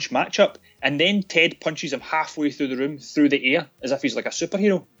for punch matchup, and then Ted punches him halfway through the room through the air as if he's like a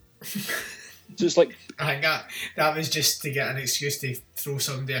superhero. So it's like, I think that was just to get an excuse to throw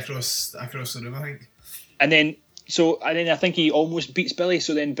somebody across the room, I think. And then I think he almost beats Billy.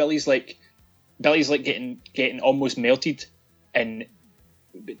 So then Billy's like getting almost melted, and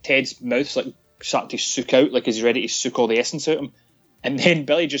Ted's mouth's like starting to soak out, like he's ready to soak all the essence out of him. And then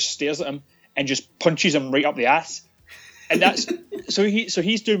Billy just stares at him and just punches him right up the ass. And that's so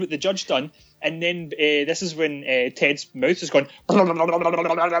he's doing what the judge done. And then this is when Ted's mouth is going, and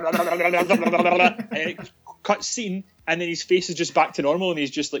it cuts scene, and then his face is just back to normal, and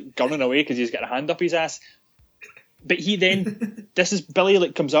he's just like gurning away because he's got a hand up his ass. But he then, this is Billy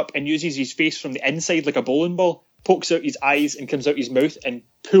like comes up and uses his face from the inside like a bowling ball, pokes out his eyes and comes out his mouth and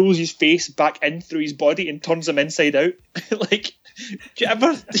pulls his face back in through his body and turns him inside out. Like, do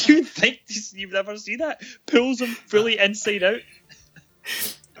you think you've never seen that? Pulls him fully inside out.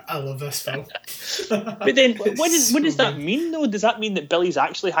 I love this film. But then, what does that mean though? Does that mean that Billy's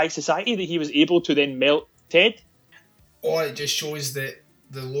actually high society, that he was able to then melt Ted? Or it just shows that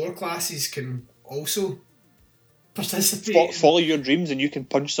the lower classes can also participate. Follow your dreams and you can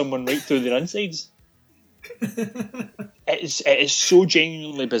punch someone right through their insides. It is so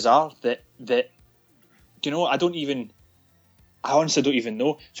genuinely bizarre that you know, I honestly don't even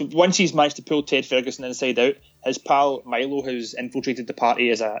know. So once he's managed to pull Ted Ferguson inside out, his pal Milo, who's infiltrated the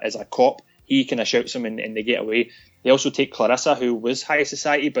party as a cop, he kind of shouts him and they get away. They also take Clarissa, who was high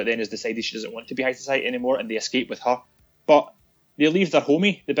society but then has decided she doesn't want to be high society anymore, and they escape with her. But they leave their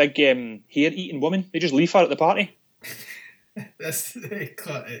homie, the big hair-eating woman. They just leave her at the party. That's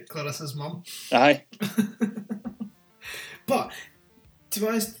Clarissa's mum. Aye. But to be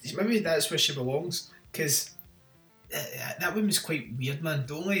honest, maybe that's where she belongs, because that woman's quite weird, man.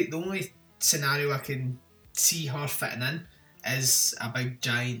 The only scenario I can see her fitting in is a big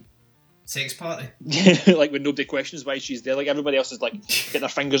giant sex party. Like when nobody questions why she's there. Like everybody else is like getting their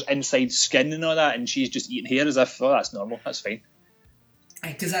fingers inside skin and all that, and she's just eating hair as if, oh, that's normal, that's fine.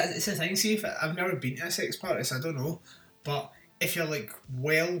 Because it's the thing, see, if I've never been to a sex party, so I don't know. But if you're like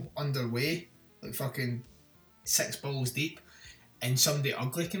well underway, like fucking 6 balls deep, and somebody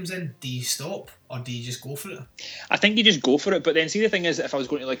ugly comes in, do you stop or do you just go for it? I think you just go for it. But then see, the thing is, if I was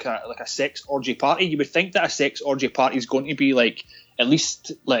going to like a sex orgy party, you would think that a sex orgy party is going to be like at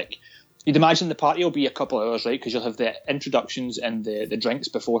least like, you'd imagine the party will be a couple of hours, right? Because you'll have the introductions and the drinks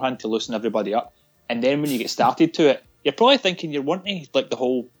beforehand to loosen everybody up, and then when you get started to it, you're probably thinking you're wanting like the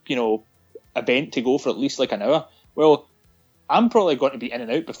whole, you know, event to go for at least like an hour. Well, I'm probably going to be in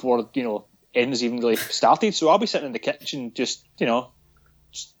and out before, you know, end's even really started, so I'll be sitting in the kitchen just, you know,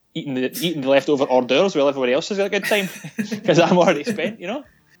 just eating the leftover hors d'oeuvres while everybody else has got a good time, because I'm already spent, you know.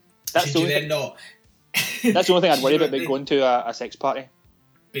 That's the only thing I'd worry about going to a sex party.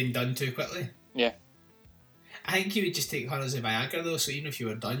 Being done too quickly. Yeah. I think you would just take her as a Viagra though, so even if you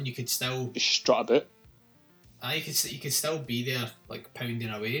were done, you could still just strut about. You could still be there, like pounding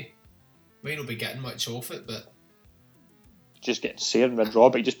away. Might not be getting much off it, but just getting seared and raw,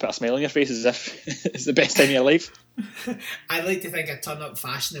 but you just put a smile on your face as if it's the best time of your life. I'd like to think I'd turn up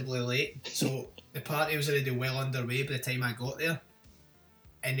fashionably late, so the party was already well underway by the time I got there,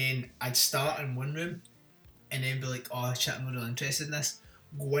 and then I'd start in one room and then be like, oh shit, I'm not really interested in this,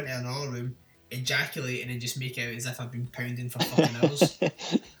 go into another room, ejaculate, and then just make out as if I've been pounding for fucking hours.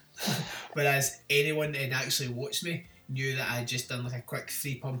 Whereas anyone that had actually watched me knew that I'd just done like a quick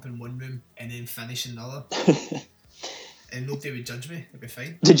 3 pump in one room and then finish in another. And nobody would judge me, it'd be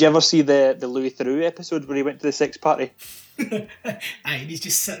fine. Did you ever see the Louis Theroux episode where he went to the sex party? And he's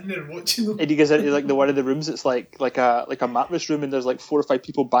just sitting there watching them. And he goes into like the one of the rooms, it's like a mattress room, and there's like 4 or 5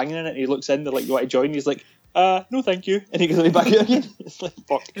 people banging in it, and he looks in, they're like, you want to join? He's like, no thank you. And he goes back out again. It's like,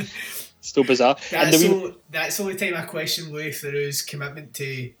 fuck. It's still bizarre. That's the only time I question Louis Theroux's commitment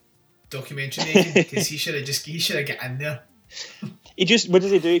to documentary making, because he should have got in there. He just, what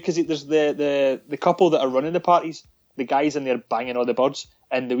does he do? Because there's the couple that are running the parties. The guy's in there banging all the birds,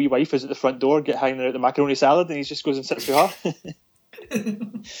 and the wee wife is at the front door hanging out the macaroni salad, and he just goes and sits with her.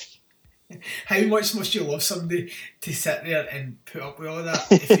 How much must you love somebody to sit there and put up with all that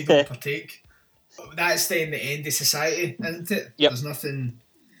if you don't partake? That's then the end of society, isn't it? Yep. There's nothing.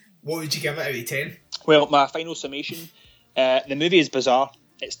 What would you give it out of 10? Well, my final summation, the movie is bizarre.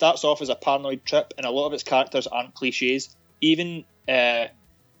 It starts off as a paranoid trip, and a lot of its characters aren't cliches. Even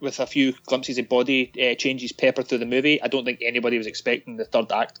with a few glimpses of body changes peppered through the movie, I don't think anybody was expecting the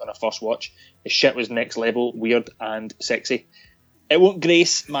third act on a first watch. The shit was next level, weird and sexy. It won't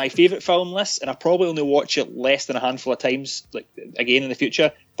grace my favourite film list, and I probably only watch it less than a handful of times, like again in the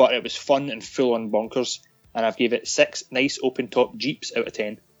future, but it was fun and full on bonkers, and I've gave it 6 nice open top Jeeps out of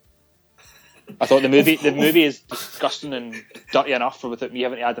 10. I thought the movie is disgusting and dirty enough without me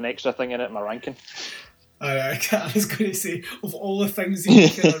having to add an extra thing in it in my ranking. I was going to say, of all the things that you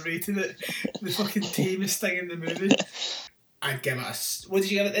could have rated it, the fucking tamest thing in the movie, I'd give it a... What did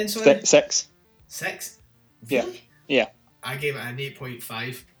you give it then, sorry? 6. 6? Yeah. Really? Yeah. I gave it an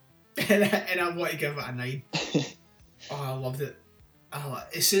 8.5. and I want to give it a 9. Oh, I loved it.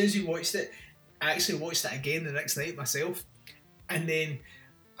 As soon as we watched it, I actually watched it again the next night myself. And then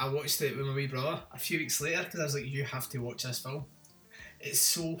I watched it with my wee brother a few weeks later because I was like, you have to watch this film. It's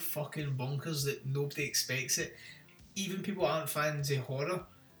so fucking bonkers that nobody expects it. Even people that aren't fans of horror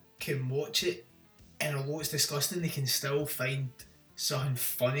can watch it, and although it's disgusting, they can still find something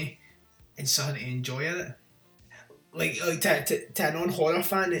funny and something to enjoy in it. Like to a non-horror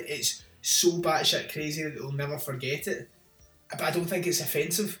fan, it's so batshit crazy that they'll never forget it. But I don't think it's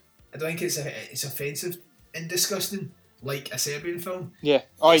offensive. I don't think it's offensive and disgusting like a Serbian film. Yeah.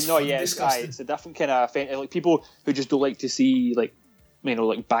 Oh It's no, fun yeah. disgusting. It's a different kind of offensive. Like people who just don't like to see like, you know,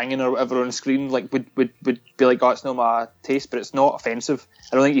 like banging or whatever on screen, like would be like, oh, it's not my taste, but it's not offensive.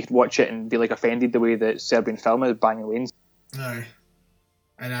 I don't think you could watch it and be like offended the way that Serbian film is banging lanes. No,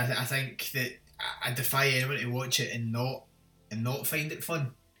 and I think that I defy anyone to watch it and not find it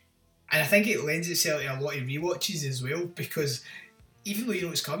fun. And I think it lends itself to a lot of rewatches as well, because even though you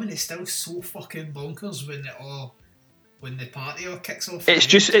know it's coming, it's still so fucking bonkers when the party all kicks off. It's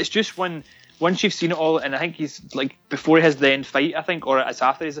just when once you've seen it all, and I think he's like before he has the end fight, I think, or it's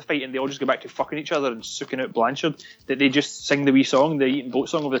after he's the fight, and they all just go back to fucking each other and sucking out Blanchard, that they just sing the wee song, the Eating Boat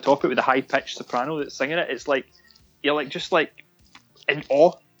song over the top of it with a high pitched soprano that's singing it. It's like you're like just like in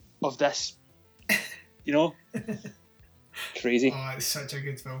awe of this, you know. Crazy. Oh, it's such a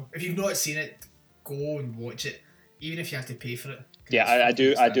good film. If you've not seen it, go and watch it, even if you have to pay for it. Yeah, I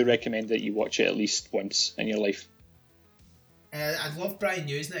do recommend that you watch it at least once in your life. I'd love Brian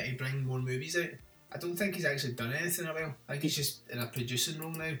Usna to bring more movies out. I don't think he's actually done anything in a while. I think he's just in a producing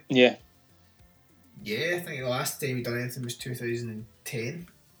role now. Yeah. Yeah, I think the last time he done anything was 2010.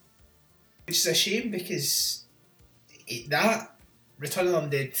 Which is a shame because that, Return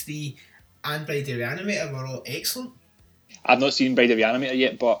of the Undead 3 and Bride of the Reanimator were all excellent. I've not seen Bride of the Reanimator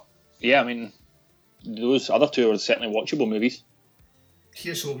yet, but yeah, I mean, those other two are certainly watchable movies.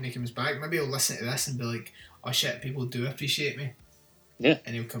 Here's hoping he comes back. Maybe he'll listen to this and be like, oh shit, people do appreciate me. Yeah.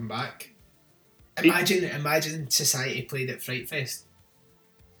 And he'll come back. Imagine Society played at Fright Fest.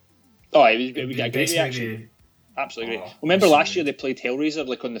 Oh, we get a great reaction. Absolutely great. Remember last year they played Hellraiser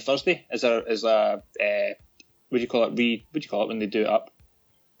like on the Thursday as a what do you call it? What do you call it when they do it up?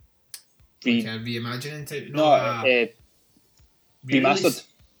 Like a reimagining type? Remastered.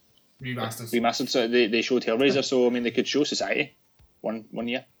 Remastered. So they showed Hellraiser, so I mean they could show Society one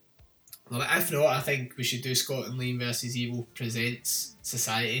year. Well, if not, I think we should do Scott and Liam vs Evil presents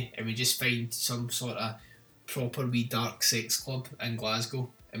Society, and we just find some sort of proper wee dark sex club in Glasgow,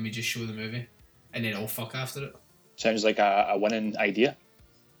 and we just show the movie, and then all fuck after it. Sounds like a winning idea.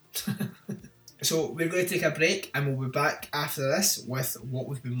 So we're going to take a break, and we'll be back after this with what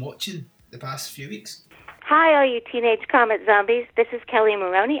we've been watching the past few weeks. Hi, all you teenage comet zombies. This is Kelly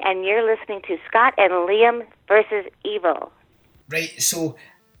Maroney, and you're listening to Scott and Liam versus Evil. Right, so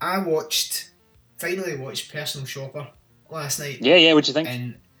I finally watched Personal Shopper last night. Yeah, what do you think?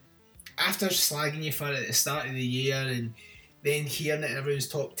 And after slagging you for it at the start of the year and then hearing it in everyone's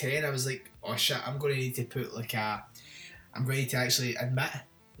top 10, I was like, oh shit, I'm going to need to put I'm going to actually admit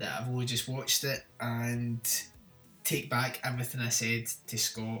that I've only just watched it and take back everything I said to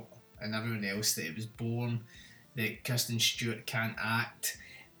Scott and everyone else, that it was boring, that Kristen Stewart can't act,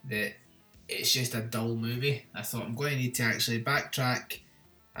 that it's just a dull movie. I thought I'm going to need to actually backtrack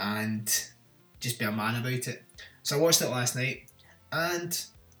and just be a man about it. So I watched it last night, and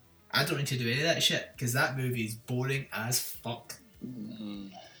I don't need to do any of that shit because that movie is boring as fuck.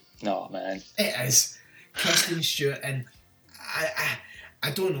 No, man. It is. Kristen Stewart, and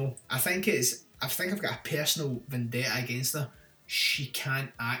I don't know. I think I've got a personal vendetta against her. She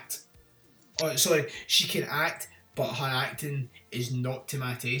can't act. Oh, sorry, she can act, but her acting is not to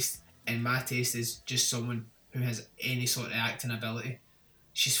my taste, and my taste is just someone who has any sort of acting ability.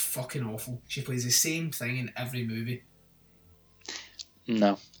 She's fucking awful. She plays the same thing in every movie.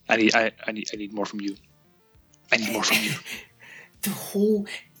 No, I need more from you. I need more from you.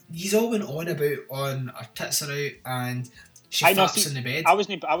 He's all been on her tits are out and she faps in the bed. I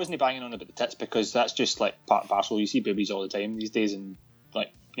wasn't banging on about the tits because that's just like part and parcel. You see boobies all the time these days, and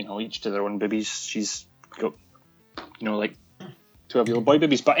like, you know, each to their own boobies. She's got, you know, like 12-year-old boy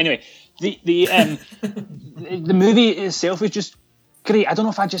boobies. But anyway, the movie itself is just great. I don't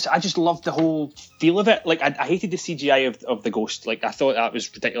know if I just loved the whole feel of it. Like I hated the CGI of the ghost. Like I thought that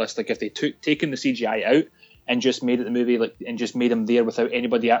was ridiculous. Like if they taken the CGI out and just made it the movie, like, and just made him there without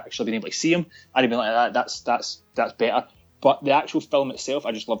anybody actually being able to see him, I'd have been like, that's better. But the actual film itself,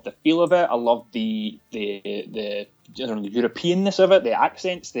 I just loved the feel of it. I loved the Europeanness of it, the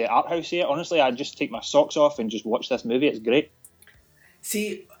accents, the art house here. Honestly, I'd just take my socks off and just watch this movie. It's great.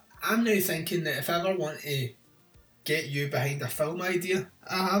 See, I'm now thinking that if I ever want to get you behind a film idea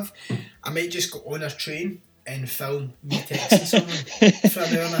I might just go on a train and film me texting someone for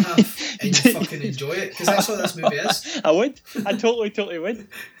an hour and a half and you fucking enjoy it, because that's what this movie is. I would. I totally would.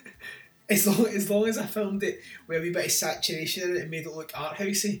 As long as I filmed it with a wee bit of saturation in it and made it look art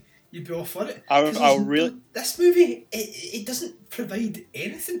housey, you'd be all for it. This movie, it doesn't provide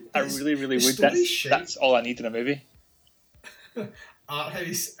anything. I really would. That's all I need in a movie. Art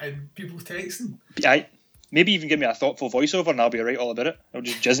house and people texting. Aye. Maybe even give me a thoughtful voiceover and I'll be right all about it. I'll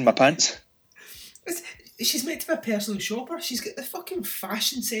just jizz in my pants. She's meant to be a personal shopper. She's got the fucking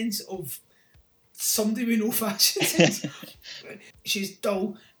fashion sense of somebody with no fashion sense. She's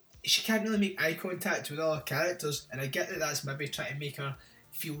dull. She can't really make eye contact with other characters, and I get that that's maybe trying to make her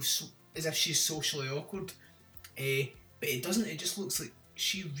feel as if she's socially awkward. But it doesn't. It just looks like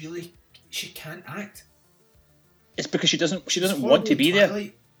she can't act. It's because she doesn't want to be there.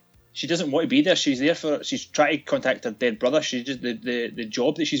 She doesn't want to be there. She's trying to contact her dead brother. She just the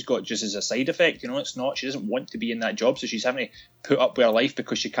job that she's got just as a side effect. You know, it's not. She doesn't want to be in that job, so she's having to put up with her life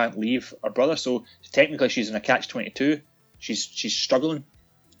because she can't leave her brother. So technically, she's in a catch-22. She's struggling.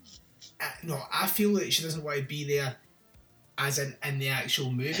 No, I feel that she doesn't want to be there, as in the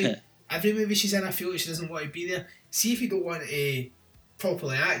actual movie. Every movie she's in, I feel that she doesn't want to be there. See if you don't want to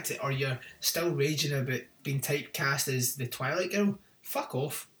properly act, or you're still raging about being typecast as the Twilight Girl, fuck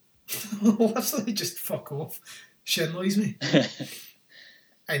off. Literally just fuck off. She annoys me.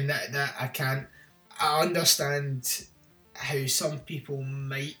 And that I can't. I understand how some people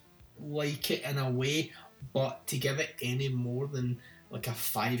might like it in a way, but to give it any more than like a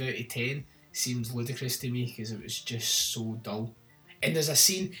 5 out of 10 seems ludicrous to me, because it was just so dull. And there's a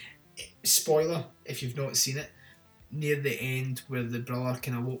scene, spoiler if you've not seen it, near the end where the brother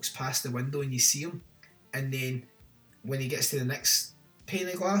kind of walks past the window and you see him, and then when he gets to the next pane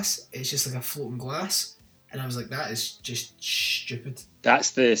of glass, it's just like a floating glass, and I was like, that is just stupid.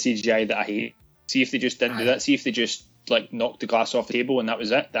 That's the CGI that I hate. See if they just didn't do that. See if they just like knocked the glass off the table and that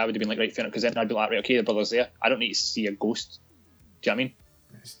was it. That would have been like right, fair enough, because then I'd be like, right, okay, the brother's there. I don't need to see a ghost. Do you know what I mean?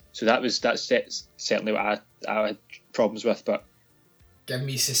 Yes. So that's certainly what I had problems with. But give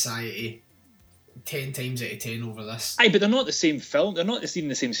me Society 10 times out of 10 over this. Aye, but they're not the same film. They're not even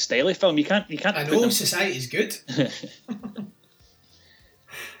the same style of film. You can't. I know Society's good.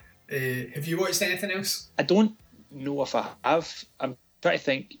 Have you watched anything else? I don't know if I have. I'm trying to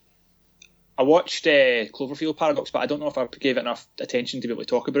think. I watched Cloverfield Paradox, but I don't know if I gave it enough attention to be able to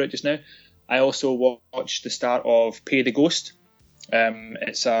talk about it just now. I also watched the start of Pay the Ghost.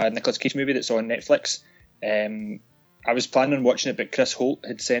 It's a Nicolas Cage movie that's on Netflix. I was planning on watching it, but Chris Holt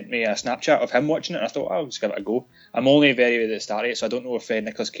had sent me a Snapchat of him watching it, and I thought, I'll just give it a go. I'm only very at the start of it, so I don't know if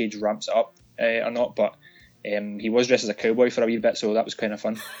Nicolas Cage ramps it up or not, but he was dressed as a cowboy for a wee bit, so that was kind of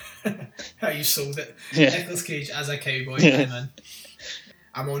fun. How you sold it. Yeah. Nicolas Cage as a cowboy. Yeah. Man.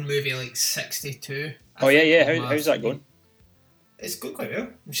 I'm on movie like 62. How's that going? It's going quite well.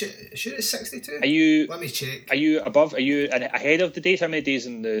 I'm sure it's 62. Let me check. Are you above? Are you ahead of the days? How many days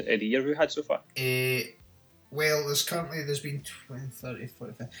in the year we've had so far? Well, there's been 20, 30,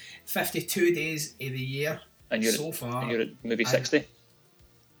 45, 52 days of the year so far. And you're at maybe 60?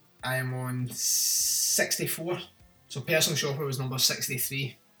 I am on 64. So Personal Shopper was number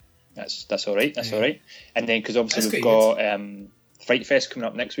 63. That's all right. That's all right. And then, because obviously we've got Fright Fest coming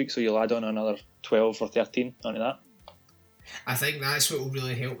up next week, so you'll add on another 12 or 13 onto that. I think that's what will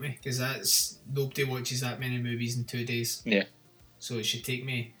really help me, because nobody watches that many movies in 2 days. Yeah. So it should take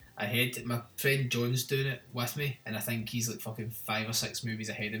me ahead. My friend John's doing it with me, and I think he's like fucking 5 or 6 movies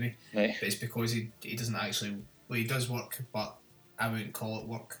ahead of me. Right. But it's because he doesn't actually. Well, he does work, but I wouldn't call it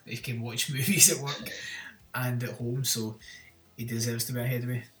work. He can watch movies at work and at home, so he deserves to be ahead of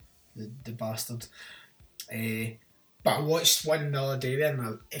me. The bastard. But I watched one the other day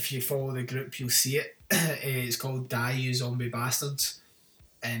then. If you follow the group, you'll see it. It's called Die, You Zombie Bastards.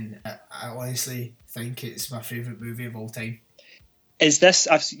 And I honestly think it's my favourite movie of all time. Is this?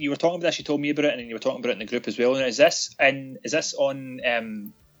 You were talking about this. You told me about it, and you were talking about it in the group as well. Is this on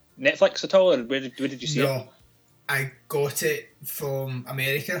Netflix at all, or where did you see it? No, I got it from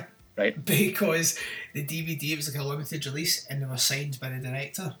America. Right. Because the DVD, it was like a limited release, and they were signed by the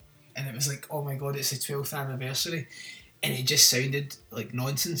director, and it was like, oh my god, it's the 12th anniversary. and it just sounded like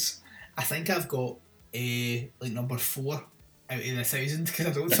nonsense. I think I've got like number 4 out of 1,000 because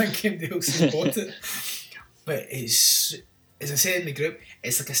I don't think anybody else has bought it. But it's, as I said in the group,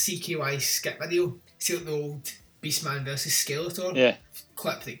 it's like a CKY skip video. See like the old Beastman versus Skeletor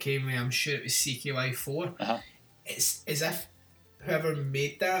clip that came with, I'm sure it was CKY 4. It's as if whoever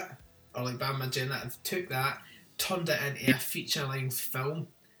made that, or like Bam Margera, have took that, turned it into a feature-length film,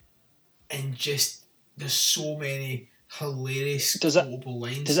 and just, there's so many hilarious quotable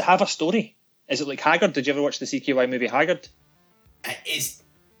lines. Does it have a story? Is it like Haggard? Did you ever watch the CKY movie Haggard? It's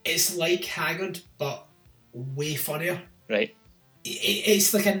like Haggard, but way funnier. Right.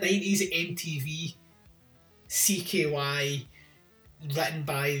 It's like a 90s MTV CKY written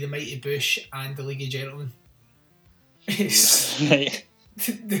by the Mighty Bush and the League of Gentlemen. Right.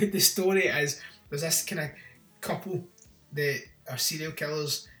 The story is, there's this kind of couple that are serial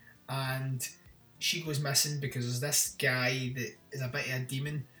killers, and she goes missing because there's this guy that is a bit of a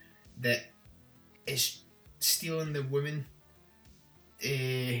demon that is stealing the woman.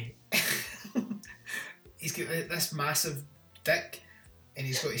 He's got this massive dick, and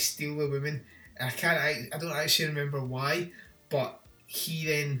he's got to steal the woman. And I don't actually remember why, but he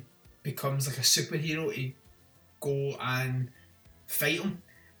then becomes like a superhero to go and fight him.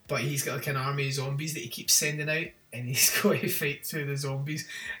 But he's got like an army of zombies that he keeps sending out, and he's got to fight through the zombies,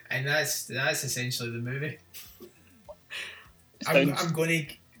 and that's essentially the movie. I'm going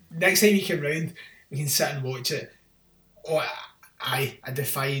to, next time you come round, we can sit and watch it. Oh, I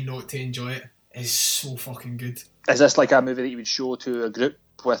defy you not to enjoy it. It's so fucking good. Is this like a movie that you would show to a group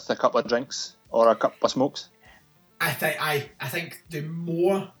with a couple of drinks or a couple of smokes? I think the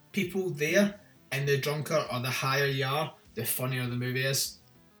more people there and the drunker or the higher you are, the funnier the movie is.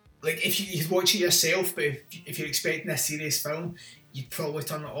 Like, if you watch it yourself, but if you're expecting a serious film, you'd probably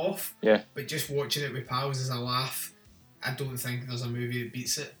turn it off. Yeah. But just watching it with pals as a laugh, I don't think there's a movie that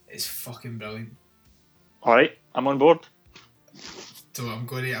beats it. It's fucking brilliant. Alright, I'm on board. So I'll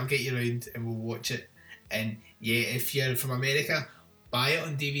get you around and we'll watch it. And yeah, if you're from America, buy it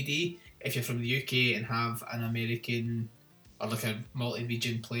on DVD. If you're from the UK and have an American or like a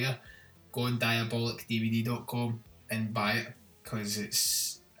multi-region player, go on diabolicdvd.com and buy it, because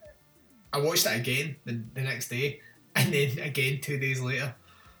it's... I watched it again the next day, and then again 2 days later,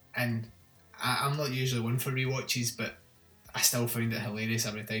 and I'm not usually one for rewatches, but I still find it hilarious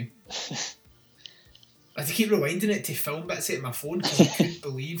every time. I had to keep rewinding it to film bits out of my phone because I couldn't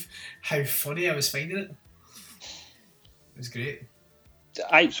believe how funny I was finding it. It was great.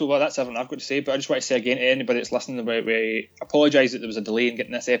 So that's everything I've got to say, but I just want to say again to anybody that's listening, we apologise that there was a delay in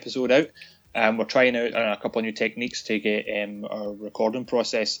getting this episode out. We're trying out a couple of new techniques to get our recording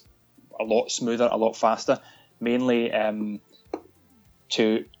process a lot smoother, a lot faster, mainly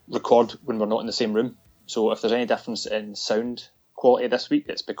to record when we're not in the same room. So if there's any difference in sound quality this week,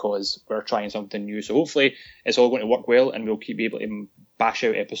 it's because we're trying something new. So hopefully it's all going to work well, and we'll keep able to bash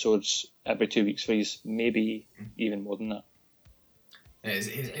out episodes every 2 weeks for you, maybe even more than that.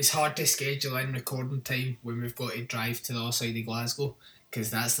 It's hard to schedule in recording time when we've got to drive to the other side of Glasgow, because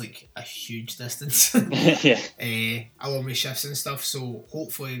that's like a huge distance. Yeah. Along with shifts and stuff. So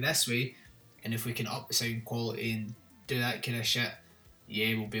hopefully this way, and if we can up the sound quality and do that kind of shit,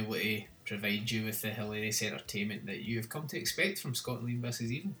 yeah, we'll be able to provide you with the hilarious entertainment that you've come to expect from Scott and Liam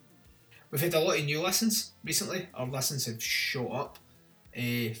vs. Evil. We've had a lot of new listens recently. Our listens have shot up.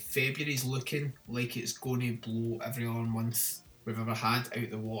 February's looking like it's going to blow every other month we've ever had out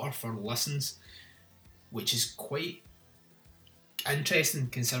the water for listens, which is quite interesting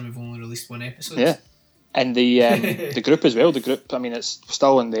considering we've only released one episode. Yeah, and the group as well. The group, I mean, it's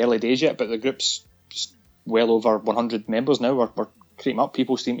still in the early days yet, but the group's well over 100 members now. We're creating up.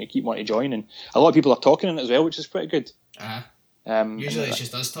 People seem to keep wanting to join, and a lot of people are talking in it as well, which is pretty good. Usually it's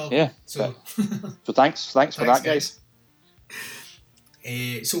just us talking. Yeah. So thanks for that, guys.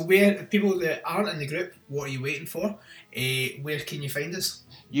 So where people that aren't in the group, what are you waiting for? Where can you find us?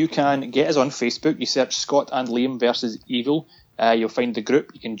 You can get us on Facebook. You search Scott and Liam vs. Evil. You'll find the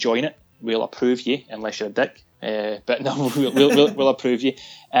group. You can join it. We'll approve you, unless you're a dick. But no, we'll approve you.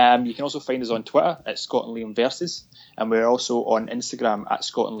 You can also find us on Twitter at Scott and Liam Versus, and we're also on Instagram at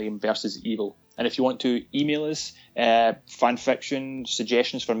Scott and Liam Versus Evil. And if you want to email us fan fiction,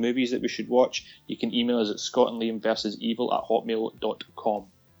 suggestions for movies that we should watch, you can email us at scottandliamversusevil@hotmail.com.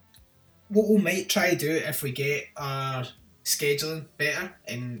 What we might try to do if we get our scheduling better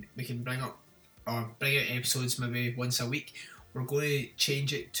and we can bring out episodes maybe once a week, we're going to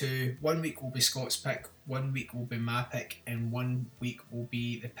change it to 1 week will be Scott's pick, 1 week will be my pick, and 1 week will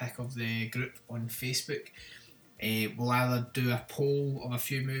be the pick of the group on Facebook. We'll either do a poll of a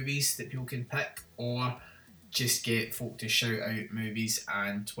few movies that people can pick, or just get folk to shout out movies,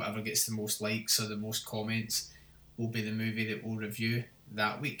 and whatever gets the most likes or the most comments will be the movie that we'll review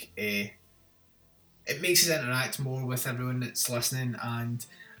that week. It makes us interact more with everyone that's listening, and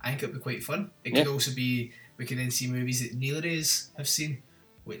I think it'll be quite fun. It could also be, we could then see movies that neither of us have seen,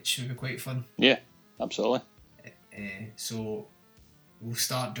 which would be quite fun. Yeah, absolutely. So we'll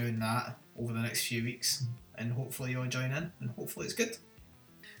start doing that over the next few weeks, and hopefully you'll join in, and hopefully it's good.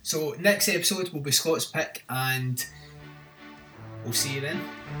 So next episode will be Scott's pick, and we'll see you then.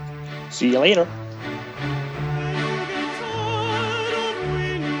 See you later.